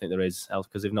watching, I don't think there is, else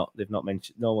because they've not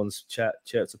mentioned. No one's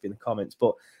chirped up in the comments,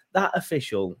 but that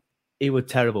official. He was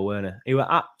terrible, weren't he? He was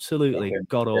absolutely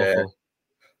god-awful. Yeah.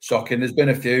 Shocking. There's been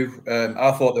a few.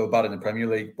 I thought they were bad in the Premier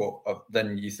League, but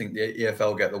then you think the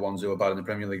EFL get the ones who are bad in the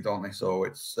Premier League, don't they? So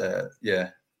it's,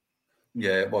 it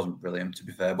wasn't brilliant, to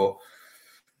be fair, but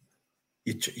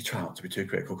you try not to be too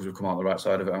critical because we've come out the right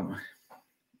side of it, haven't we?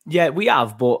 Yeah, we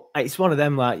have, but it's one of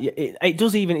them, like, it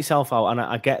does even itself out, and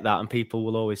I get that, and people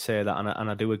will always say that,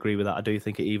 and I do agree with that. I do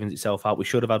think it evens itself out. We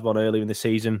should have had one earlier in the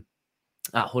season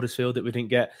at Huddersfield that we didn't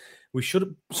get. We should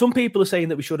have. Some people are saying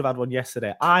that we should have had one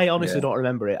yesterday. I honestly don't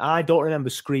remember it. I don't remember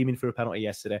screaming for a penalty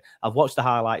yesterday. I've watched the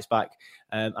highlights back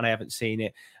and I haven't seen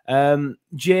it.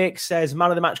 Jake says,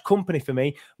 man of the match Company for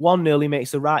me. 1-0, he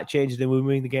makes the right changes and we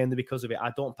win the game because of it.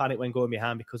 I don't panic when going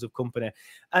behind because of Company.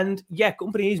 And yeah,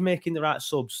 Company is making the right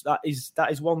subs. That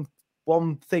is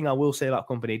one thing I will say about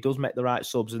Company. He does make the right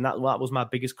subs, and that was my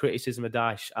biggest criticism of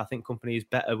Dyche. I think Company is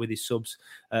better with his subs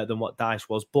than what Dyche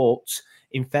was. But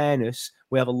in fairness,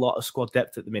 we have a lot of squad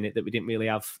depth at the minute that we didn't really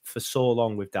have for so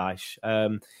long with Dyche.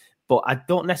 But I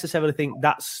don't necessarily think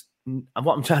that's... And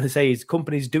what I'm trying to say is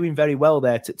Company's doing very well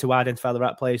there to identify the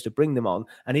right players to bring them on,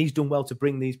 and he's done well to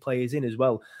bring these players in as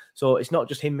well. So it's not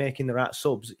just him making the right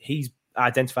subs. He's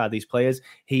identified these players.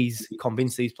 He's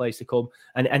convinced these players to come,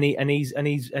 and he's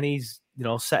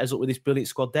set us up with this brilliant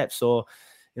squad depth. So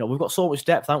we've got so much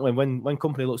depth, haven't we? When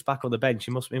Company looks back on the bench,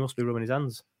 he must be rubbing his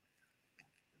hands.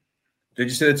 Did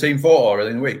you see the team photo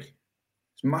early in the week?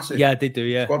 It's massive. Yeah, I did do.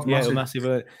 Yeah, Squad's massive.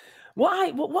 Massive.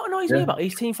 What annoys me about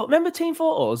these team photos? Remember team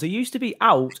photos? They used to be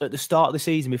out at the start of the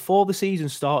season. Before the season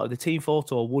started, the team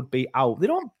photo would be out. They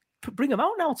don't bring them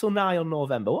out now till 9 on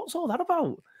November. What's all that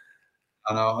about?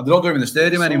 I know. They don't do them in the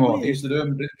stadium anymore. They used to do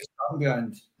them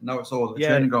behind. Now it's all the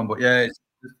training ground. But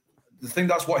the thing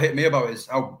that's what hit me about it is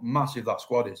how massive that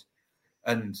squad is.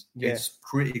 And it's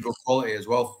pretty good quality as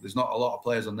well. There's not a lot of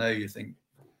players on there you think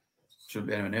shouldn't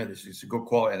be anywhere near this. It's a good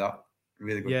quality, that.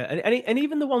 Really good. Yeah, and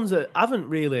even the ones that haven't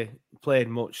really played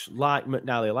much, like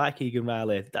McNally, like Egan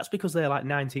Riley, that's because they're like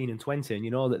 19 and 20, and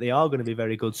you know that they are going to be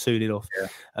very good soon enough.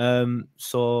 Simon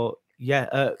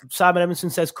Emerson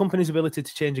says Company's ability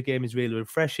to change a game is really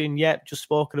refreshing. Yep, just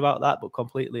spoken about that, but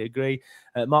completely agree.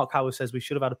 Mark Howard says we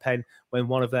should have had a pen when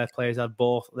one of their players had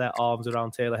both their arms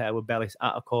around Taylor Harewood Bellis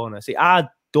at a corner. See, I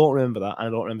don't remember that, and I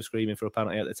don't remember screaming for a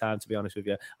penalty at the time, to be honest with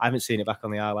you. I haven't seen it back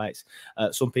on the highlights.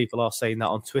 Some people are saying that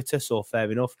on Twitter, so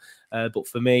fair enough. But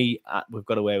for me, we've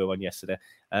got away with one yesterday.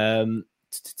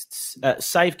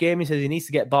 Safe Gaming says he needs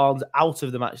to get Barnes out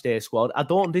of the matchday squad. I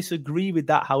don't disagree with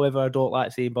that. However, I don't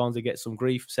like seeing Barnes get some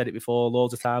grief. Said it before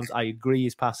loads of times. I agree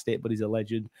he's past it, but he's a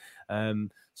legend.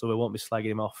 So we won't be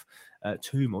slagging him off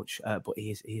too much, but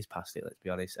he is past it, let's be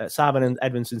honest. Simon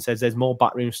Edmondson says there's more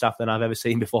backroom staff than I've ever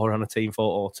seen before on a team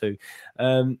photo or two.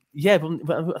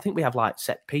 But I think we have like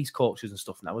set piece coaches and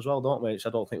stuff now as well, don't we? Which I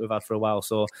don't think we've had for a while,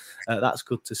 so that's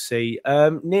good to see.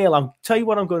 Neil, I'll tell you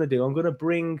what I'm going to do. I'm going to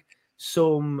bring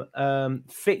some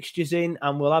fixtures in,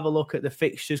 and we'll have a look at the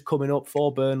fixtures coming up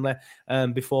for Burnley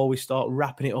before we start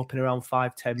wrapping it up in around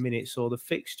 5-10 minutes. So the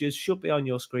fixtures should be on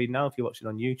your screen now if you're watching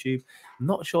on YouTube. I'm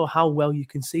not sure how well you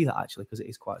can see that actually because it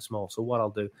is quite small. So what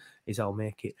I'll do is I'll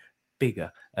make it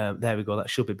bigger. There we go. That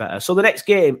should be better. So the next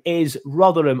game is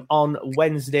Rotherham on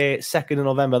Wednesday, 2nd of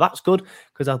November. That's good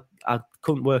because I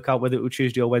couldn't work out whether it was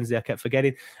Tuesday or Wednesday. I kept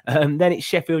forgetting. Then it's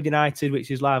Sheffield United, which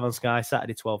is live on Sky,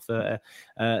 Saturday, 12:30.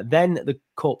 Then the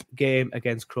Cup game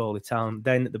against Crawley Town.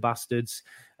 Then the Bastards.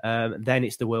 Then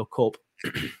it's the World Cup.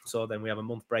 So then we have a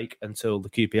month break until the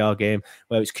QPR game,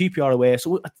 where it's QPR away.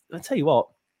 So I tell you what,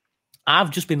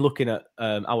 I've just been looking at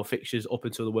our fixtures up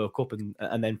until the World Cup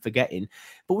and then forgetting.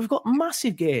 But we've got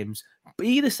massive games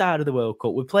either side of the World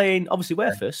Cup. We're playing, obviously,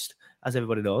 we're first, as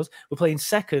everybody knows. We're playing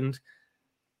second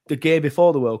the game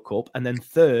before the World Cup, and then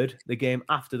third, the game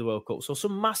after the World Cup. So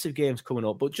some massive games coming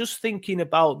up. But just thinking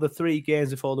about the 3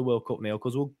 games before the World Cup, Neil,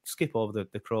 because we'll skip over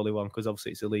the Crawley one, because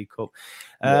obviously it's a League Cup.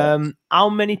 How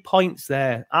many points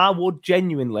there? I would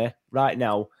genuinely, right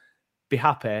now, be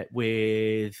happy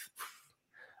with...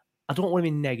 I don't want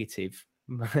to be negative.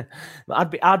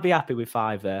 I'd be happy with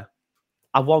 5 there.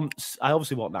 I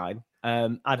obviously want 9.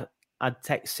 I'd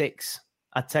take 6.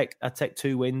 I'd take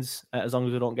 2 wins as long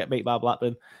as we don't get beat by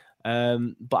Blackburn.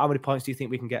 But how many points do you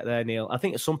think we can get there, Neil? I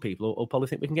think some people will probably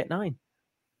think we can get 9.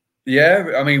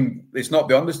 Yeah, I mean, it's not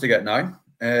beyond us to get 9.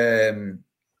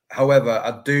 However,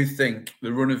 I do think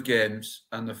the run of games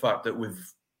and the fact that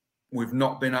we've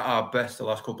not been at our best the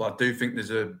last couple, I do think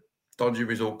there's a dodgy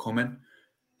result coming.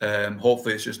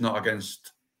 Hopefully it's just not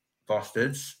against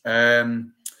bastards.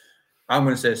 I'm going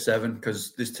to say 7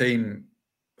 because this team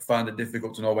find it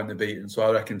difficult to know when they're beaten. So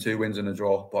I reckon 2 wins and a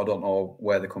draw, but I don't know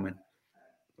where they're coming.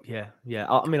 Yeah.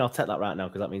 I mean, I'll take that right now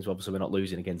because that means obviously we're not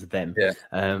losing against them.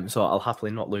 Yeah. So I'll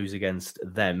happily not lose against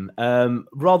them.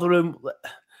 Rotherham,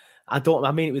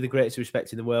 I mean it with the greatest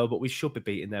respect in the world, but we should be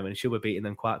beating them and should be beating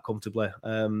them quite comfortably.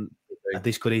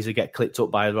 This could easily get clipped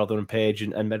up by Rotherham Page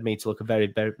and made me to look a very,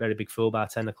 very, very big fool by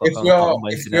 10 o'clock. If we are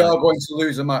going to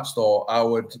lose a match, though, I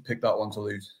would pick that one to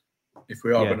lose. If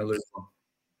we are going to lose one.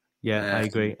 Yeah, I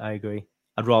agree.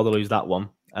 I'd rather lose that one.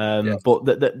 But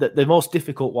the most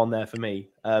difficult one there for me,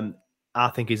 I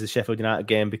think, is the Sheffield United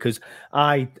game because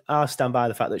I stand by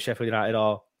the fact that Sheffield United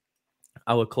are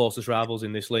our closest rivals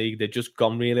in this league. They've just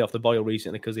gone really off the boil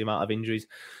recently because of the amount of injuries.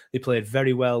 They played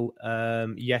very well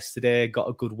yesterday, got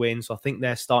a good win. So I think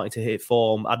they're starting to hit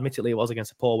form. Admittedly, it was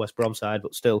against a poor West Brom side,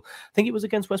 but still, I think it was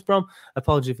against West Brom.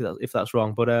 Apologies if that's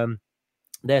wrong. But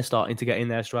they're starting to get in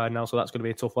their stride now, so that's going to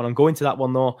be a tough one. I'm going to that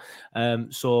one, though.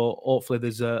 So hopefully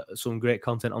there's some great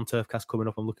content on Turfcast coming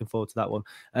up. I'm looking forward to that one.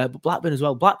 But Blackburn as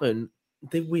well. Blackburn,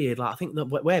 they're weird. Like, I think that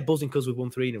we're buzzing because we've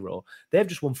won 3 in a row. They've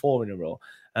just won 4 in a row.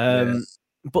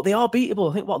 But they are beatable.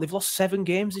 I think they've lost 7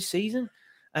 games this season,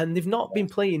 and they've not been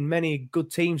playing many good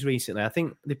teams recently. I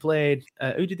think they played.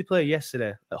 Who did they play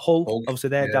yesterday? Hull. Obviously,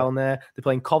 they're down there. They're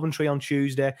playing Coventry on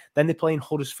Tuesday. Then they're playing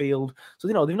Huddersfield. So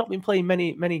they've not been playing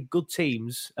many good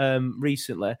teams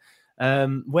recently.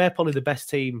 We're probably the best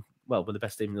team. Well, we're the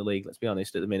best team in the league, let's be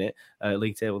honest, at the minute.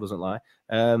 League table doesn't lie.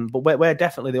 But we're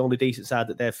definitely the only decent side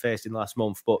that they've faced in the last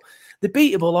month. But they're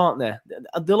beatable, aren't they?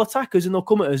 They'll attack us and they'll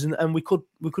come at us, and we could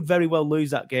very well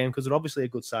lose that game because they're obviously a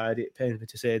good side. It pains me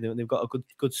to say they've got a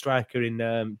good striker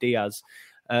in Diaz.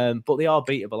 But they are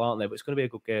beatable, aren't they? But it's going to be a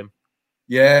good game.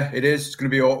 Yeah, it is. It's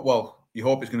going to be, well, you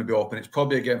hope it's going to be open. It's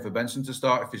probably a game for Benson to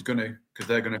start if he's going to, because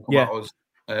they're going to come at us.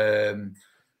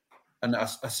 And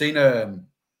I've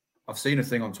seen a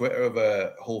thing on Twitter of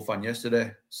a Hull fan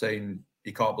yesterday saying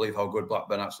he can't believe how good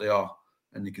Blackburn actually are,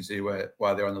 and you can see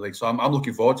why they're in the league. So I'm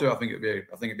looking forward to it. I think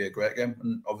it'd be a great game,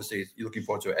 and obviously you're looking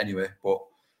forward to it anyway. But it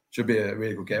should be a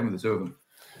really good game with the 2 of them.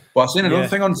 But I've seen another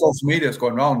thing on social media that's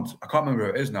going around. I can't remember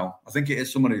who it is now. I think it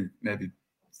is someone who maybe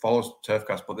follows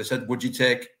Turfcast. But they said, would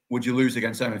you lose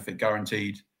against them if it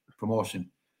guaranteed promotion?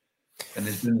 And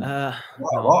there's been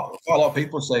quite a lot of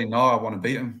people saying, no, I want to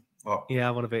beat them. But, I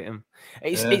want to beat him.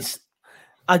 It's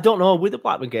I don't know with the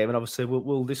Blackburn game, and obviously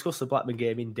we'll discuss the Blackburn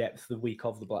game in depth the week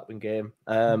of the Blackburn game,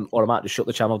 or I might just shut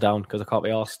the channel down because I can't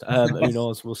be asked. Who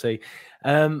knows? We'll see.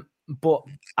 But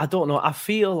I don't know. I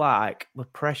feel like the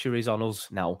pressure is on us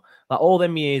now. Like all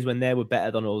them years when they were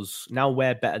better than us, now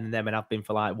we're better than them and have been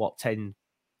for 10,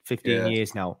 15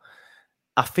 years now.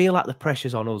 I feel like the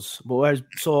pressure's on us. But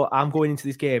so I'm going into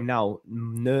this game now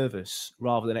nervous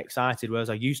rather than excited, whereas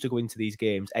I used to go into these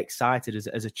games excited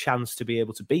as a chance to be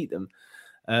able to beat them.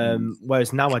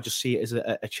 Whereas now I just see it as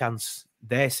a chance.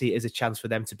 They see it as a chance for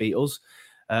them to beat us.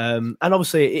 And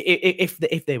obviously,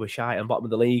 if they were shy and bottom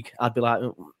of the league, I'd be like,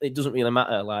 it doesn't really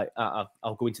matter. Like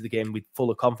I'll go into the game with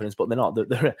full of confidence, but they're not.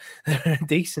 They're a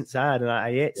decent side, and I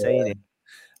hate saying it.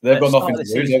 They've got nothing to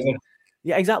lose, have they?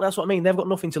 Yeah, exactly. That's what I mean. They've got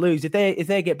nothing to lose. If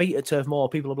they get beat at Turf Moor,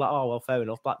 people will be like, oh, well, fair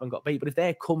enough. Blackburn got beat. But if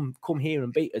they come here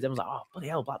and beat us, everyone's like, oh, bloody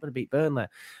hell, Blackburn beat Burnley.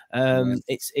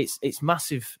 It's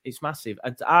massive. It's massive.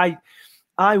 And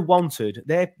I wanted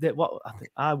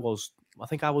I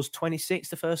think I was 26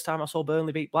 the first time I saw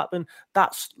Burnley beat Blackburn.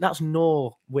 That's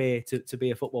no way to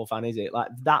be a football fan, is it? Like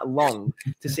that long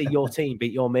to see your team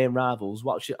beat your main rivals.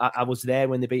 I was there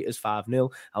when they beat us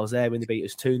 5-0. I was there when they beat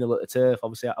us 2-0 at the Turf.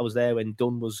 Obviously, I was there when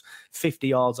Dunn was 50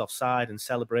 yards offside and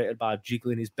celebrated by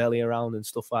jiggling his belly around and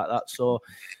stuff like that. So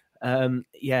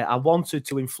I wanted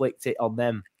to inflict it on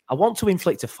them. I want to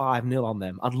inflict a 5-0 on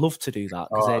them. I'd love to do that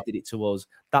because they did it to us.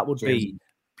 That would be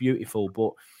beautiful.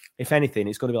 But if anything,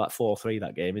 it's going to be like 4-3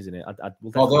 that game, isn't it?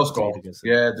 They'll score.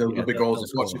 Yeah, there'll be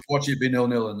goals. Watch it be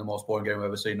 0-0 in the most boring game I've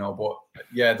ever seen now. But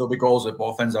yeah, there'll be goals at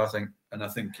both ends, I think. And I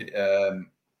think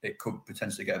it could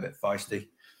potentially get a bit feisty.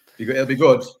 It'll be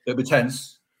good. It'll be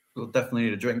tense. We'll definitely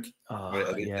need a drink.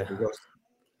 It'll be good.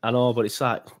 I know, but it's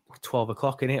like 12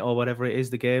 o'clock in it or whatever it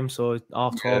is, the game. So 12:30, I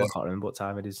can't remember what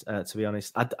time it is, to be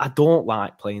honest. I don't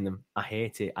like playing them. I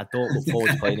hate it. I don't look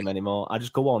forward to playing them anymore. I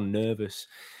just go on nervous.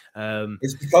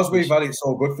 It's because we've had it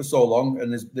so good for so long,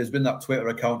 and there's been that Twitter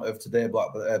account of today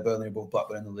Burnley above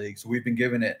Blackburn in the league. So we've been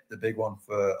giving it the big one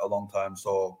for a long time.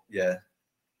 So yeah,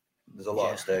 there's a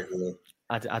lot at stake with it.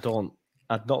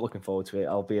 I'm not looking forward to it.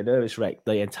 I'll be a nervous wreck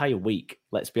the entire week,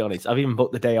 let's be honest. I've even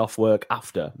booked the day off work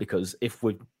after because if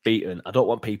we're beaten, I don't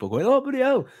want people going, oh, bloody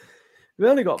hell, we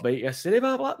only got beat yesterday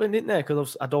by Blackburn, didn't they?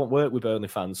 Because I don't work with Burnley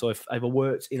fans. So if I ever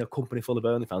worked in a company full of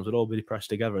Burnley fans, we'd all be depressed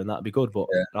together and that'd be good. But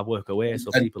I work away, so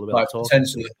people will be talking.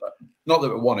 Not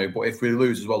that we want to, but if we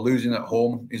lose as well, losing at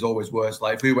home is always worse.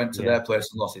 Like if we went to their place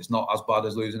and lost, it's not as bad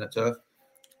as losing at Turf.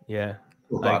 Yeah,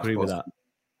 I agree with that.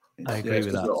 I agree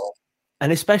with that.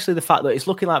 And especially the fact that it's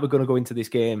looking like we're going to go into this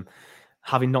game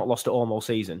having not lost at home all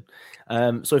season.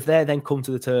 So if they then come to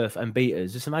the Turf and beat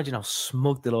us, just imagine how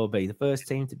smug they'll all be. The first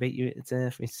team to beat you at the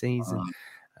Turf this season.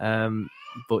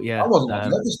 But yeah. I wasn't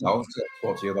nervous now to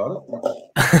talk to you about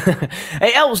it.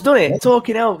 It helps, doesn't it?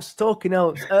 Talking helps.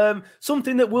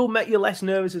 Something that will make you less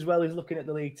nervous as well is looking at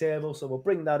the league table. So we'll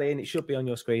bring that in. It should be on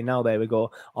your screen now. There we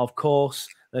go. Of course,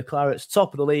 the Clarets,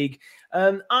 top of the league.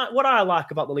 What I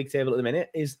like about the league table at the minute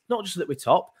is not just that we're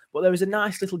top, but there is a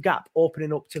nice little gap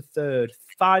opening up to third.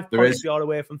 5 points we are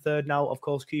away from third now. Of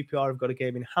course, QPR have got a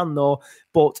game in hand though.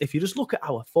 But if you just look at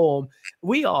our form,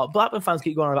 Blackburn fans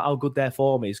keep going on about how good their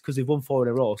form is because they've won 4 in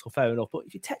a row, so fair enough. But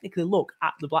if you technically look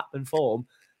at the Blackburn form,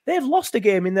 they've lost a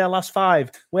game in their last 5.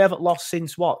 We haven't lost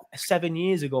since 7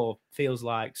 years ago, feels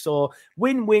like. So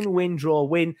win, draw,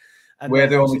 win. And we're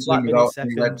the only team without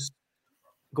any reds.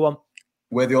 Go on.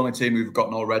 We're the only team who've got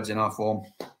no reds in our form.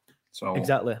 So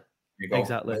exactly.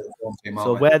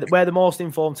 So we're the most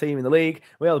informed team in the league.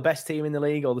 We are the best team in the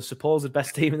league, or the supposed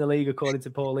best team in the league, according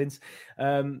to pollings.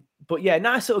 But yeah,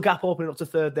 nice little gap opening up to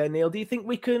third there, Neil. Do you think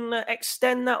we can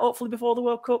extend that hopefully before the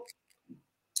World Cup?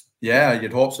 Yeah,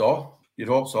 you'd hope so.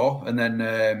 And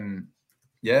then,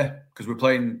 because we're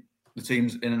playing the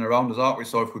teams in and around us, aren't we?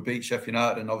 So if we beat Sheffield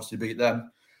United and obviously beat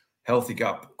them, healthy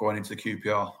gap going into the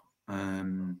QPR.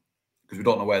 Because we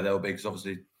don't know where they'll be, because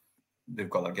obviously they've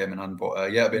got that game in hand.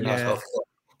 But it'd be a nice healthy.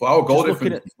 But our goal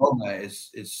difference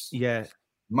is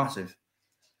massive.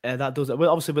 That does it. Well,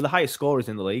 obviously, we're the highest scorers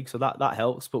in the league, so that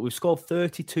helps. But we've scored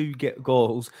 32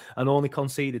 goals and only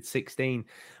conceded 16.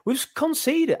 We've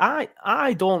conceded. I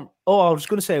was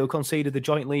going to say we conceded the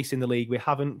joint least in the league. We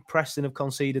haven't. Preston have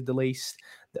conceded the least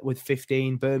with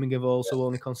 15. Birmingham have also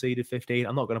only conceded 15.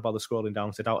 I'm not going to bother scrolling down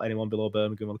because I doubt anyone below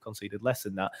Birmingham will have conceded less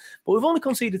than that. But we've only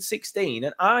conceded 16,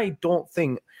 and I don't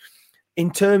think. In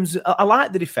terms, I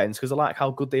like the defence because I like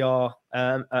how good they are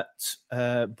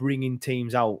at bringing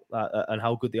teams out and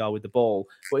how good they are with the ball.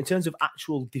 But in terms of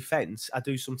actual defence, I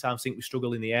do sometimes think we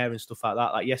struggle in the air and stuff like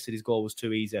that. Like yesterday's goal was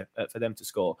too easy for them to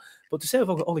score. But to say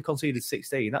we've only conceded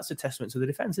 16, that's a testament to the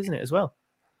defence, isn't it, as well?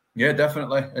 Yeah,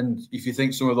 definitely. And if you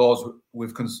think some of those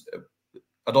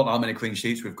I don't know how many clean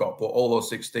sheets we've got, but all those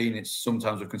 16, it's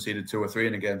sometimes we've conceded 2 or 3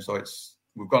 in a game. So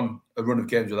we've gone a run of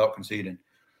games without conceding.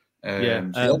 We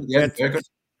had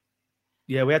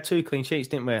 2 clean sheets,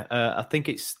 didn't we? I think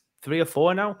it's 3 or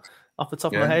 4 now, off the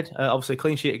top of my head. Obviously,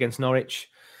 clean sheet against Norwich.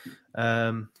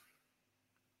 But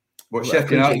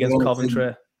Sheffield United against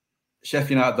Coventry.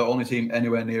 Sheffield United, the only team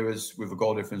anywhere near us with a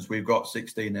goal difference. We've got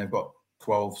 16, they've got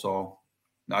 12, so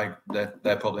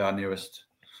they're probably our nearest.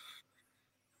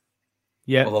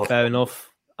 Yeah, fair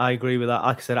enough. I agree with that.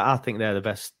 Like I said, I think they're the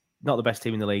best. Not the best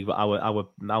team in the league, but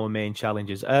our main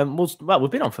challengers.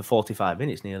 We've been on for 45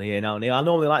 minutes nearly here now, Neil. I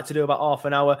normally like to do about half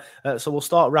an hour, so we'll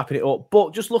start wrapping it up.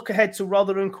 But just look ahead to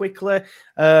Rotherham quickly.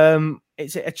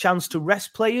 It's a chance to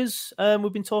rest players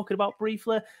we've been talking about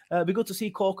briefly. It'd be good to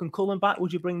see Cork and Cullen back.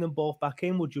 Would you bring them both back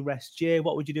in? Would you rest Jay?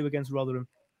 What would you do against Rotherham?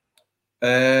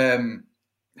 It's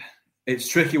a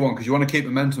tricky one because you want to keep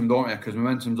momentum, don't you? Because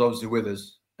momentum's obviously with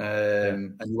us.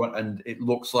 And it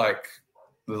looks like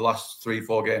the last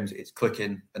 3-4 games, it's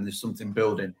clicking and there's something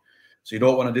building. So you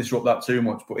don't want to disrupt that too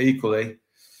much. But equally,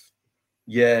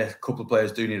 a couple of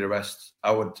players do need a rest.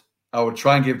 I would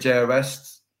try and give Jay a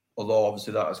rest, although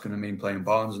obviously that is going to mean playing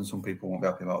Barnes and some people won't be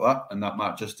happy about that. And that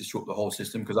might just disrupt the whole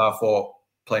system because I thought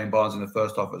playing Barnes in the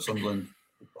first half at Sunderland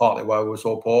partly why we were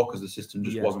so poor, because the system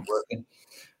just wasn't working.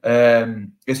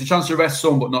 It's a chance to rest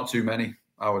some, but not too many,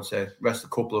 I would say. Rest a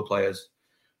couple of players,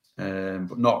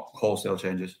 but not wholesale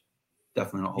changes.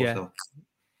 Definitely not wholesale.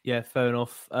 Yeah, fair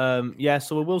enough.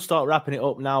 So we will start wrapping it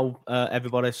up now,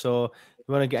 everybody. So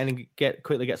we want to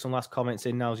quickly get some last comments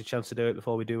in. Now's your chance to do it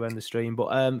before we do end the stream.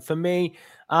 But for me,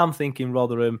 I'm thinking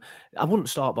Rotherham. I wouldn't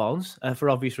start Barnes for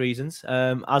obvious reasons.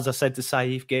 As I said to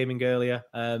Saif Gaming earlier,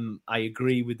 I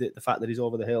agree with the fact that he's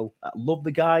over the hill. I love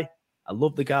the guy,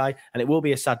 and it will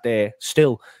be a sad day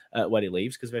still when he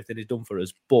leaves because everything is done for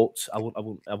us. But I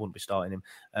wouldn't be starting him.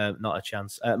 Not a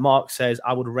chance. Mark says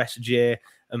I would rest Jay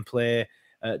and play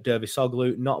Derby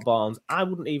Soglu, not Barnes. I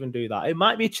wouldn't even do that. It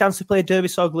might be a chance to play Derby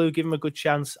Soglu, give him a good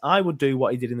chance. I would do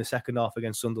what he did in the second half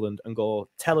against Sunderland and go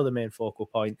Teller the main focal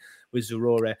point with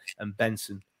Zarore and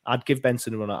Benson. I'd give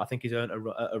Benson a run out. I think he's earned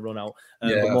a run out.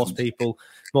 But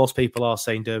most people are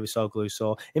saying Derby Soglu.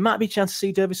 So it might be a chance to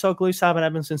see Derby Soglu. Simon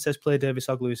Edmondson says play Derby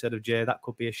Soglu instead of Jay. That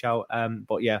could be a shout.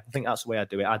 But yeah, I think that's the way I'd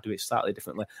do it. I'd do it slightly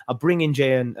differently. I'd bring in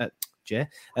Cullen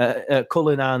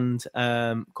and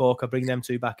Cork. I'd bring them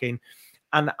two back in.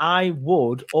 And I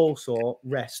would also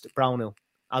rest Brownhill.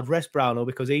 I'd rest Brownhill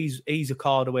because he's a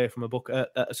card away from a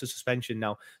suspension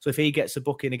now. So if he gets a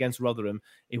booking against Rotherham,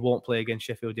 he won't play against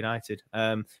Sheffield United.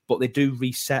 But they do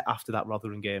reset after that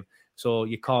Rotherham game. So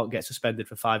you can't get suspended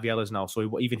for 5 yellows now.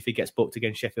 So even if he gets booked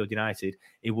against Sheffield United,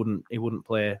 he wouldn't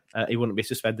play. He wouldn't be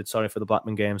suspended. For the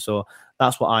Blackburn game. So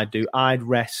that's what I'd do. I'd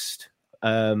rest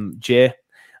Jay.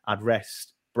 I'd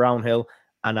rest Brownhill.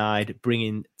 And I'd bring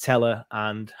in Teller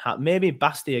and maybe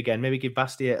Basti again. Maybe give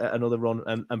Basti another run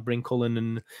and bring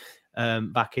Cullen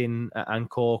and back in and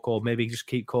Cork, or maybe just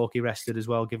keep Corky rested as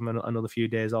well. Give him another few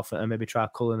days off and maybe try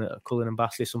Cullen and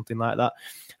Basti, something like that.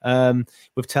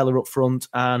 With Teller up front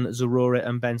and Zarore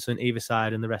and Benson either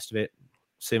side, and the rest of it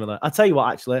similar. I'll tell you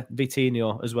what, actually,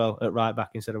 Vitinho as well at right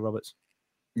back instead of Roberts.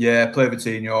 Yeah, play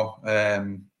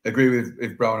Vitinho. Agree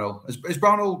with Brownhill. Is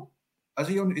Brownhill? Is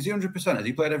he 100%? Has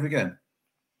he played every game?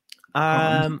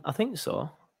 I think so.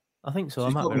 I might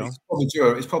be wrong.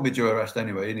 He's probably due a rest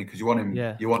anyway, isn't he? Because you want him.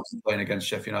 Yeah. You want him playing against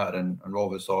Sheffield United and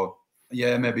Rovers. So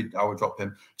yeah, maybe I would drop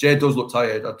him. Jay does look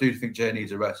tired. I do think Jay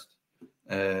needs a rest.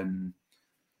 So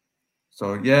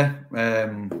yeah,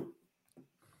 we'll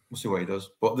see what he does.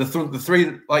 But the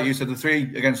three, like you said, the three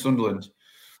against Sunderland,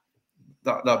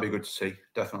 that'd be good to see.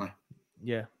 Definitely.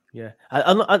 Yeah.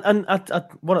 And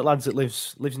one of the lads that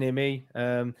lives near me.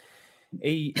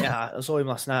 I saw him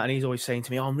last night, and he's always saying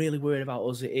to me, "Oh, I'm really worried about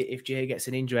us if Jay gets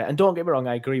an injury." And don't get me wrong,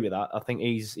 I agree with that. I think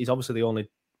he's obviously the only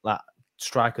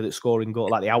striker that's scoring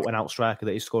goals, the out and out striker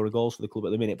that is scoring goals for the club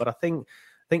at the minute. But I think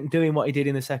doing what he did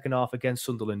in the second half against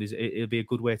Sunderland it'll be a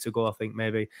good way to go. I think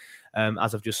maybe,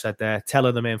 as I've just said there,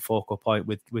 Teller the main focal point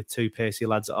with two pacey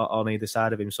lads on either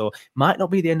side of him. So might not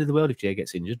be the end of the world if Jay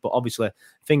gets injured, but obviously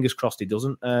fingers crossed he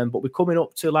doesn't. But we're coming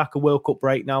up to a World Cup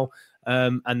break now.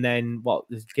 And then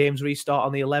the games restart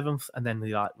on the 11th, and then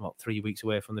we're 3 weeks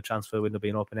away from the transfer window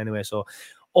being open anyway. So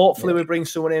hopefully we bring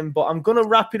someone in. But I'm gonna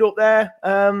wrap it up there.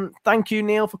 Thank you,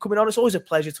 Neil, for coming on. It's always a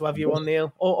pleasure to have you on,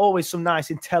 Neil. Always some nice,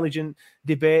 intelligent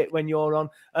debate when you're on,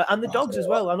 and the dogs as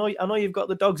well. I know you've got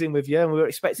the dogs in with you, and we were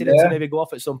expecting them to maybe go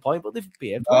off at some point, but they've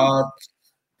behaved. The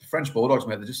French Bulldogs,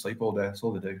 mate, they just sleep all day. That's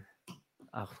all they do.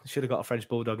 I should have got a French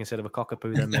Bulldog instead of a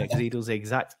cockapoo then, mate, because he does the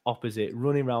exact opposite,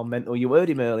 running around mental. You heard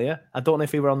him earlier. I don't know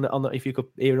if he were if you could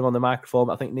hear him on the microphone.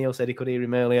 I think Neil said he could hear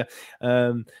him earlier.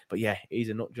 But yeah, he's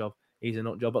a nut job.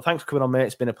 But thanks for coming on, mate.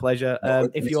 It's been a pleasure.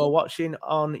 If you're watching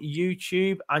on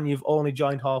YouTube and you've only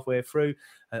joined halfway through,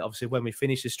 obviously when we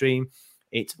finish the stream,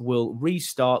 it will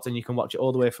restart and you can watch it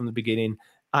all the way from the beginning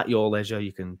at your leisure.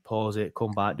 You can pause it,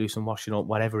 come back, do some washing up,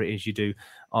 whatever it is you do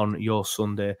on your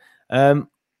Sunday.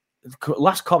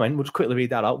 Last comment, we'll just quickly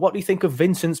read that out. What do you think of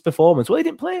Vincent's performance? Well, he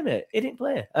didn't play, mate. He didn't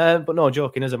play. But no,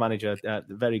 joking, as a manager,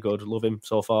 very good. Love him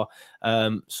so far.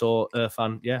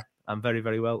 Irfan, yeah, I'm very,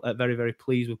 very well, very, very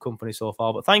pleased with company so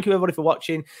far. But thank you, everybody, for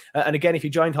watching. And again, if you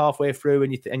joined halfway through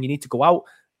and you need to go out,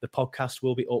 the podcast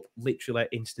will be up literally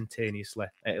instantaneously.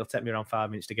 It'll take me around 5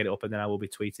 minutes to get it up, and then I will be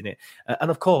tweeting it. And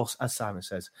of course, as Simon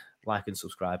says, like and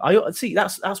subscribe. I see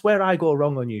that's where I go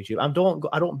wrong on YouTube.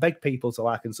 I don't beg people to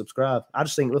like and subscribe. I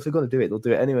just think, well, if they're going to do it, they'll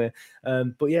do it anyway.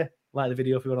 But yeah, like the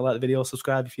video if you want to like the video.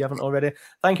 Subscribe if you haven't already.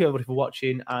 Thank you, everybody, for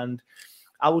watching. And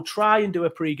I will try and do a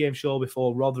pre-game show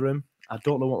before Rotherham. I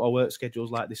don't know what my work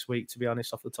schedule's like this week, to be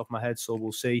honest, off the top of my head, so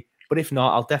we'll see. But if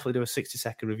not, I'll definitely do a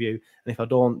 60-second review. And if I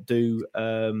don't do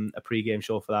a pre-game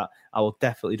show for that, I will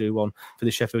definitely do one for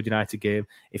the Sheffield United game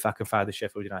if I can find the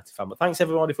Sheffield United fan. But thanks,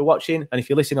 everybody, for watching. And if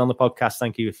you're listening on the podcast,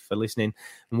 thank you for listening.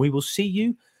 And we will see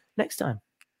you next time.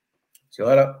 See you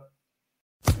later.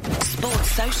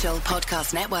 Sports Social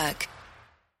Podcast Network.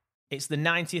 It's the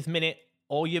 90th minute.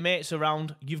 All your mates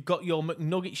around. You've got your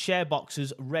McNugget share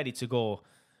boxes ready to go.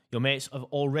 Your mates have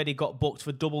already got booked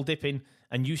for double dipping,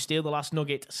 and you steal the last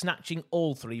nugget, snatching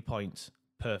all 3 points.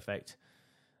 Perfect.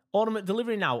 Order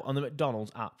McDelivery now on the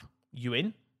McDonald's app. You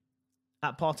in?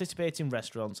 At participating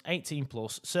restaurants, 18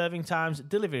 plus, serving times,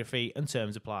 delivery fee and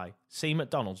terms apply. See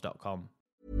mcdonalds.com.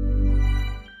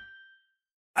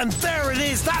 And there it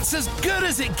is, that's as good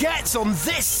as it gets on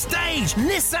this stage.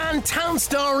 Nissan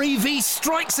Townstar EV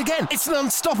strikes again. It's an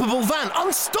unstoppable van,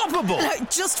 unstoppable. Look,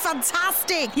 just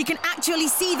fantastic. You can actually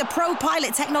see the Pro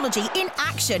Pilot technology in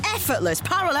action. Effortless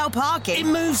parallel parking.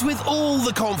 It moves with all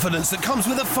the confidence that comes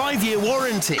with a 5-year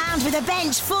warranty. And with a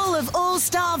bench full of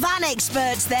all-star van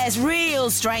experts, there's real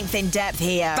strength in depth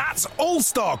here. That's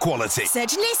all-star quality.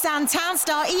 Search Nissan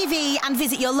Townstar EV and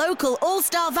visit your local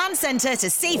all-star van centre to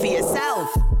see for yourself.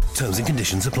 Terms and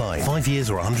conditions apply. 5 years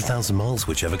or 100,000 miles,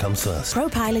 whichever comes first.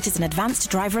 ProPilot is an advanced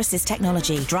driver assist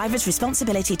technology. Driver's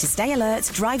responsibility to stay alert,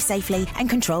 drive safely, and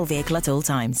control vehicle at all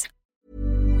times.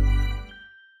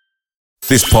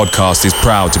 This podcast is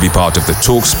proud to be part of the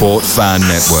TalkSport Fan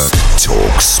Network.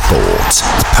 TalkSport.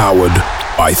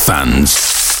 Powered by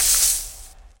fans.